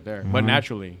goal right there. Uh-huh. But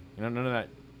naturally, you know, none of that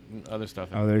other stuff.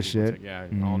 that Other people shit? take. Yeah,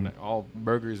 Mhm. all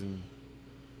burgers and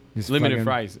Just limited fucking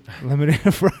fries. Limited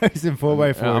fries and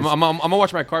 4x4s. I'm gonna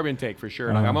watch my carb intake for sure.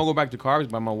 Like Uh-huh. I'm gonna go back to carbs,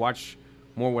 but I'm gonna watch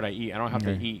more what I eat. I don't have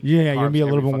to eat. Yeah, you're gonna carbs be a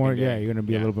little every bit more. fucking Yeah, day. you're gonna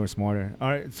be a Yeah. little bit smarter. All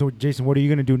right, so Jason, what are you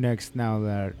gonna do next now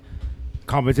that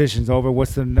competition's over?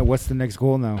 What's the next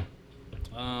goal now?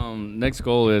 Next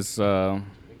goal is well,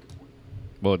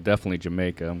 definitely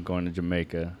Jamaica. I'm going to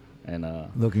Jamaica, and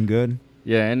Looking good.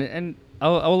 yeah, and I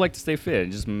would like to stay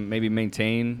fit, just maybe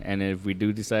maintain. And if we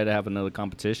do decide to have another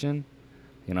competition,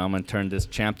 you know, I'm gonna turn this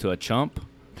champ to a chump.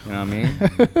 You know what I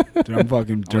mean? Dude, I'm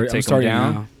fucking dirty. take I'm 'em starting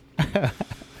down. now.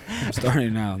 I'm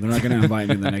starting now. They're not gonna invite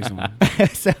me to the next one.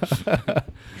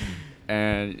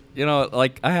 And you know,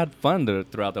 like I had fun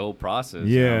throughout the whole process.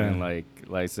 You know what I Yeah. mean?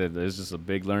 Like I said, there's just a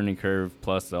big learning curve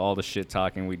plus all the shit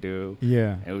talking we do.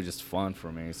 Yeah. It was just fun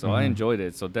for me, so I enjoyed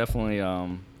it. So definitely, I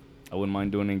wouldn't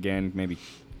mind doing it again. Maybe,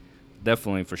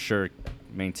 definitely for sure,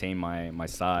 maintain my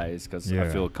size because I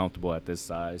Yeah. feel comfortable at this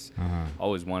size. Uh-huh.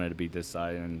 Always wanted to be this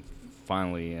size, and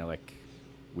finally, you know, like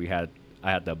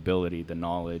I had the ability, the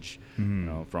knowledge, you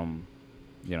know, from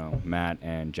Matt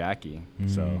and Jackie.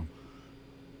 So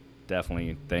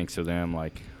definitely thanks to them,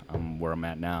 like I'm where I'm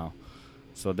at now.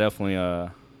 So definitely,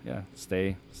 yeah,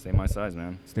 stay my size,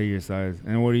 man. Stay your size.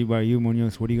 And what about you,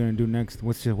 Munoz? What are you gonna do next?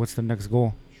 What's the next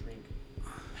goal?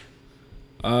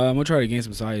 I'm gonna try to gain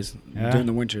some size Yeah? during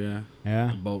the winter. Yeah,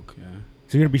 Yeah. bulk. Yeah.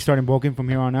 So you're gonna be starting bulking from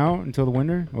here on out until the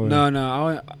winter? Or?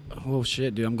 No. Oh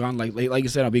shit, dude. I'm gone. Like you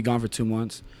said, I'll be gone for 2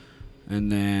 months,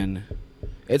 and then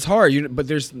it's hard. But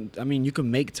you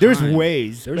can make time. There's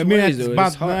ways. There's I mean, ways, it's dude. about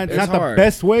It's hard. it's It's not hard. the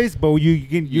best ways, but you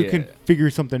can Yeah. figure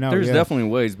something out. There's yeah. definitely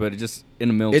ways, but it just in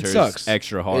the military, it's sucks.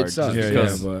 extra hard. It sucks. just Yeah,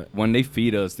 because but when they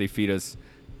feed us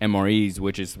MREs,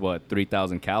 which is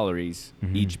 3,000 calories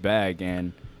Mhm. each bag,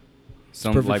 and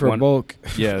some Perfect like for a one. bulk.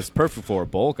 Yeah, it's perfect for a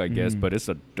bulk, I guess, Mhm. but it's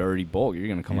a dirty bulk. You're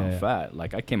gonna come Yeah. out fat.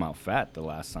 Like I came out fat the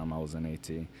last time I was in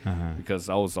AT Uh-huh. because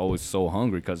I was always so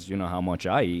hungry because you know how much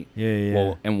I eat. Yeah.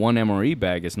 Well, and one MRE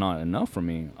bag is not enough for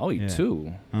me. I'll eat Yeah.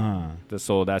 2. Uh-huh.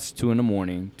 So that's 2 in the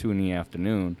morning, 2 in the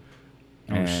afternoon,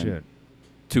 Oh and shit.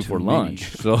 2 for Too lunch.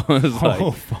 many. So it's like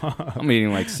Oh fuck. I'm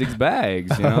eating like 6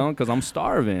 bags, you know, because I'm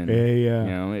starving. Yeah. You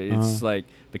know, it's like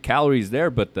the calories there,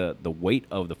 but the weight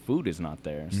of the food is not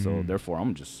there. So Mhm. therefore,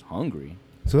 I'm just hungry.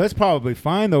 So that's probably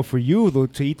fine though for you though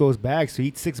to eat those bags, to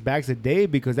eat 6 bags a day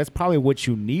because that's probably what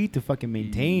you need to fucking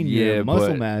maintain Yeah, your muscle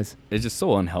but mass. It's just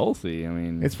so unhealthy. I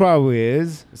mean, It probably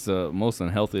is. it's the most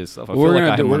unhealthiest stuff. I We're feel gonna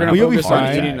like do, I'm we're gonna gonna have You'll a be focus on heart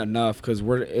fine. eating attack. enough because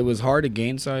it was hard to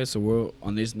gain size. So we're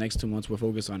on these next 2 months we'll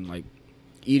focus on like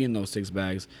eating those 6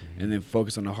 bags and then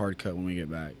focus on the hard cut when we get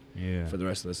back Yeah. for the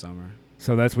rest of the summer.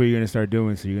 So that's what you're gonna start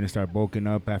doing. So you're gonna start bulking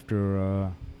up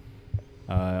after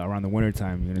around the winter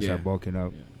time. You're gonna start Yeah. bulking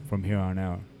up Yeah. from here on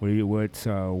out. What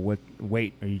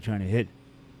weight are you trying to hit?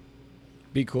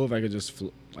 Be cool if I could just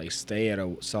like stay at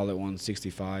a solid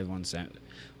 165, 170.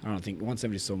 I don't think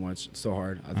 170 is so much, so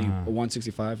hard. I think Uh-huh.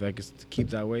 165 if I could keep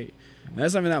that weight. And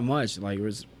that's not even that much. Like,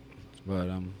 but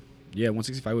yeah,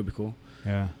 165 would be cool.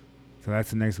 Yeah. So that's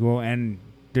the next goal. And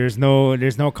there's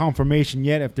no confirmation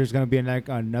yet if there's gonna be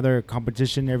another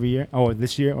competition every year. Oh,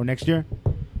 this year or next year.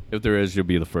 If there is, you'll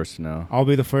be the first to know. I'll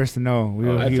be the first to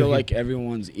know. I feel like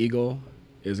everyone's ego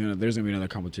there's gonna be another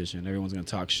competition. Everyone's gonna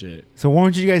talk shit. So why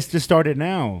don't you guys just start it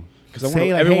now? Because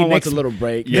Say, like, everyone hey, wants next- a little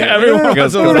break. Yeah, everyone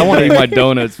because wants I want to eat my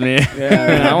donuts, man.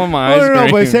 Yeah. I want my No, ice no,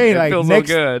 cream. but say, it like, feels next-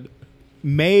 so good.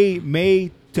 May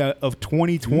of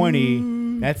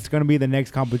 2020. That's gonna be the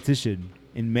next competition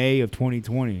in May of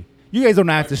 2020. You guys don't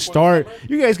have to start.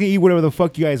 You guys can eat whatever the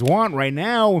fuck you guys want right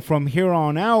now from here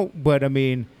on out. But I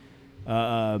mean,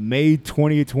 May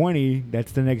 2020.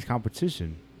 That's the next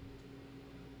competition.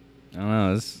 I don't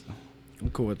know. I'm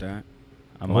cool with that.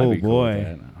 I might Oh, be cool with boy.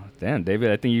 that. Damn,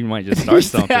 David, I think you might just start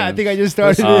something. Yeah, I think I just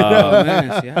started Oh, it. up.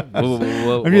 man, yeah.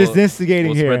 I'm just instigating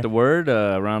we'll here. spread the word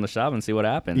around the shop and see what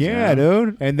happens. Yeah, you know?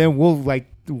 dude. And then we'll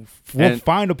And-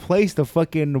 find a place to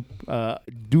fucking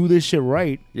do this shit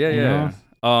right. Yeah, you yeah.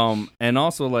 know? And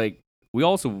also like we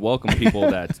also welcome people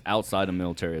that's outside the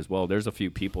military as well. There's a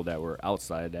few people that were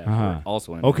outside that Uh-huh. were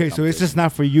also in. Okay, the so it's just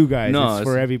not for you guys. No, it's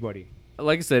for it's- everybody.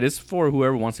 like I said, it's for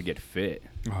whoever wants to get fit,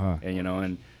 Uh-huh. and you know,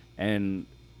 and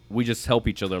we just help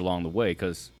each other along the way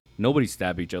because nobody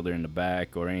stab each other in the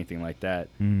back or anything like that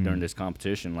Mm. during this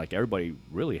competition. Like everybody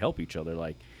really help each other.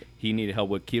 Like he needed help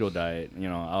with keto diet, you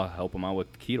know, I'll help him out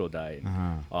with keto diet.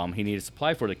 Uh-huh. He needed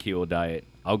supply for the keto diet.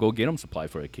 I'll go get him supply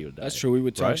for the keto diet. That's true. We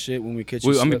would talk Right? shit when we catch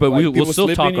We- you. I mean, slip- but like, we'll people still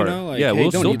slipping, talk you our- know? Like, yeah, hey, we'll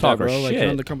don't still eat talk that, our bro. Like, shit. you're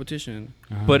on the competition.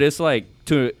 Uh-huh. But it's like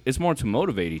it's more to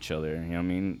motivate each other. You know what I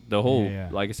mean? The whole, Yeah.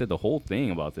 like I said, the whole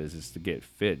thing about this is to get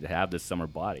fit, to have this summer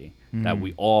body that Mhm.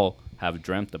 we all have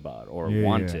dreamt about or Yeah,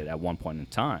 wanted yeah. at one point in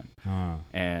time. Uh-huh.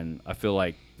 And I feel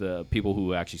like the people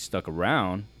who actually stuck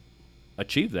around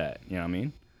achieved that. You know what I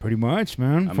mean? Pretty much,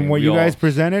 man. I From mean, what we you guys all-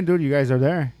 presented, dude, you guys are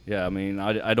there. Yeah, I mean,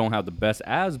 I don't have the best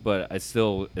abs, but it's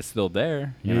still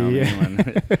there. You know Yeah. what I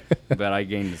mean? But I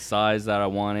gained the size that I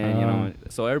wanted. You know, Uh-huh.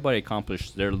 so everybody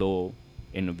accomplished their little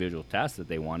individual tasks that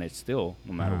they wanted. Still,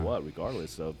 no matter Uh-huh. what,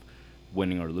 regardless of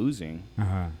winning or losing.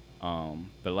 Uh-huh.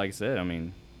 But like I said, I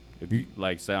mean, if you,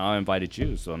 like I said, I invited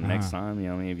you. So next Uh-huh. time, you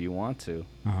know, what I mean, if you want to,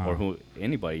 Uh-huh. or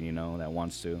anybody you know that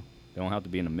wants to, they don't have to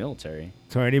be in the military.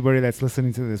 So anybody that's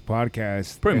listening to this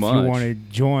podcast, Pretty if you much. want to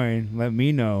join, let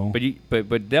me know.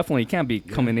 But definitely you can't be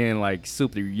coming in like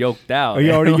super yoked out. Are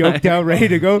you already yoked out, ready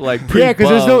to go? Like yeah, because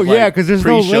there's no, pre-buff, like there's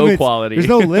no pre-show limits. quality. There's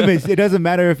no limits. It doesn't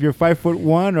matter if you're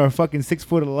 5'1" or fucking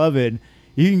 6'11".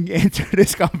 You can enter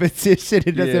this competition.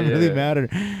 It doesn't Yeah, really yeah. matter,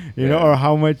 you know, Yeah. or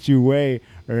how much you weigh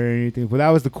or anything. But that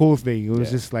was the cool thing. It was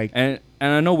Yeah. just like, And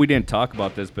I know we didn't talk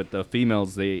about this, but the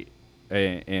females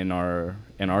in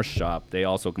our shop, they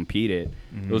also competed.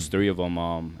 Mhm. Those 3 of them,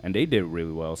 and they did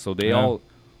really well. So they Yeah.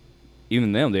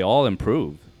 they all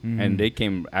improved, Mhm. and they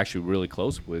came actually really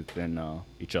close within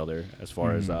each other as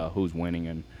far as Mhm. who's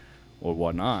winning or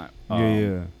whatnot.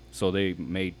 yeah. So they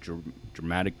made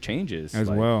dramatic changes As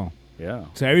like, well. Yeah.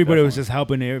 So everybody was definitely. just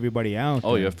helping everybody out.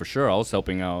 Oh then. yeah, for sure. I was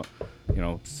helping out, you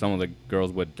know, some of the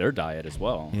girls with their diet as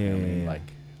well. You know what I Yeah, mean? yeah. Like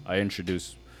I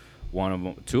introduced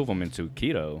 2 of them into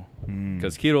keto Mm.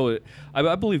 because keto,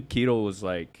 I believe keto was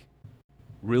like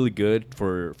really good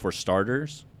for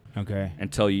starters Okay.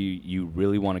 until you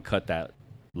really want to cut that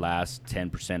last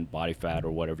 10% body fat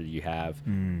or whatever you have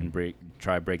Mm. and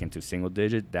try break into single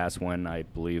digit. That's when I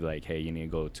believe like, hey, you need to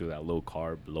go to that low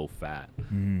carb, low fat.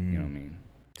 Mm. You know what I mean?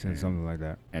 Something like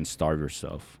that. and starve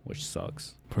yourself, which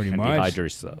sucks. Pretty and much.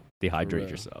 Dehydrate real.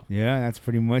 yourself. Yeah, that's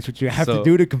pretty much what you have to So-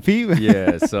 do to compete.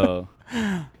 Yeah. So,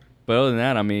 but other than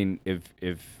that, I mean, if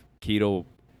keto,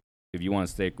 if you want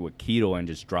to stick with keto and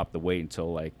just drop the weight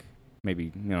until like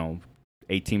maybe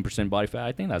 18% body fat,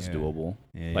 I think that's Yeah. doable.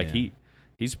 Yeah, Like yeah.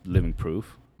 he's living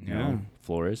proof. You Yeah. know,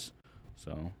 Flores.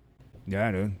 So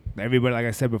Yeah, dude. Everybody, like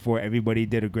I said before, everybody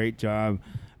did a great job.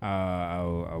 I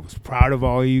was proud of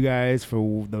all you guys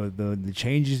for the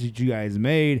changes that you guys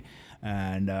made,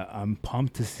 and I'm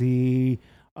pumped to see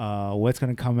what's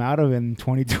gonna come out of it in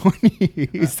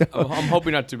 2020. So, I'm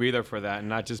hoping not to be there for that, and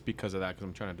not just because of that, because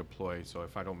I'm trying to deploy. So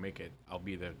if I don't make it, I'll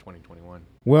be there 2021.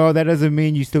 well, that doesn't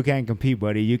mean you still can't compete,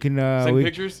 buddy. You can Send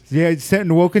pictures. Yeah,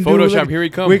 send. We can Photoshop. do. Here we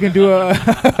come. We can do a.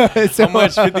 How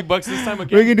much? $50 this time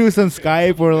again? We can do some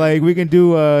Skype or like we can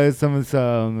do some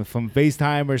from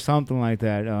FaceTime or something like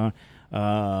that.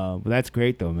 But that's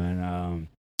great though, man.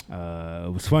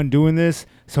 It was fun doing this.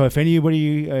 So if any of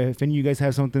you guys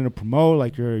have something to promote,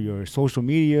 like your social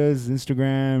medias,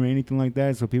 Instagram, or anything like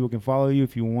that, so people can follow you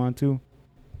if you want to.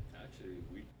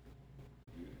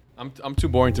 I'm too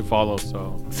boring to follow,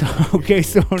 so So okay,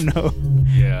 so no.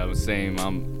 yeah, I was saying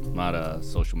I'm not a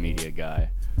social media guy.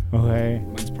 Okay.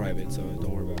 Mine's private, so don't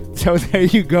worry about it. So there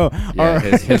you go. Yeah, All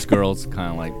right. his girl's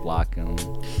kind of like blocking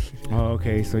him. Oh,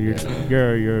 okay. So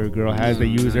your girl has the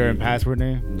user and password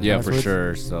name. Yeah, for Passwords?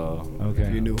 sure. So Okay.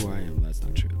 If you knew who I am, that's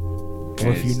not true. Or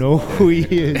if you know who he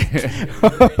is.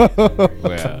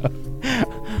 yeah.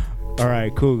 All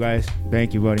right, cool guys.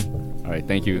 Thank you, buddy. All right,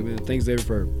 thank you. Thanks, David,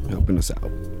 for helping us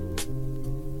out.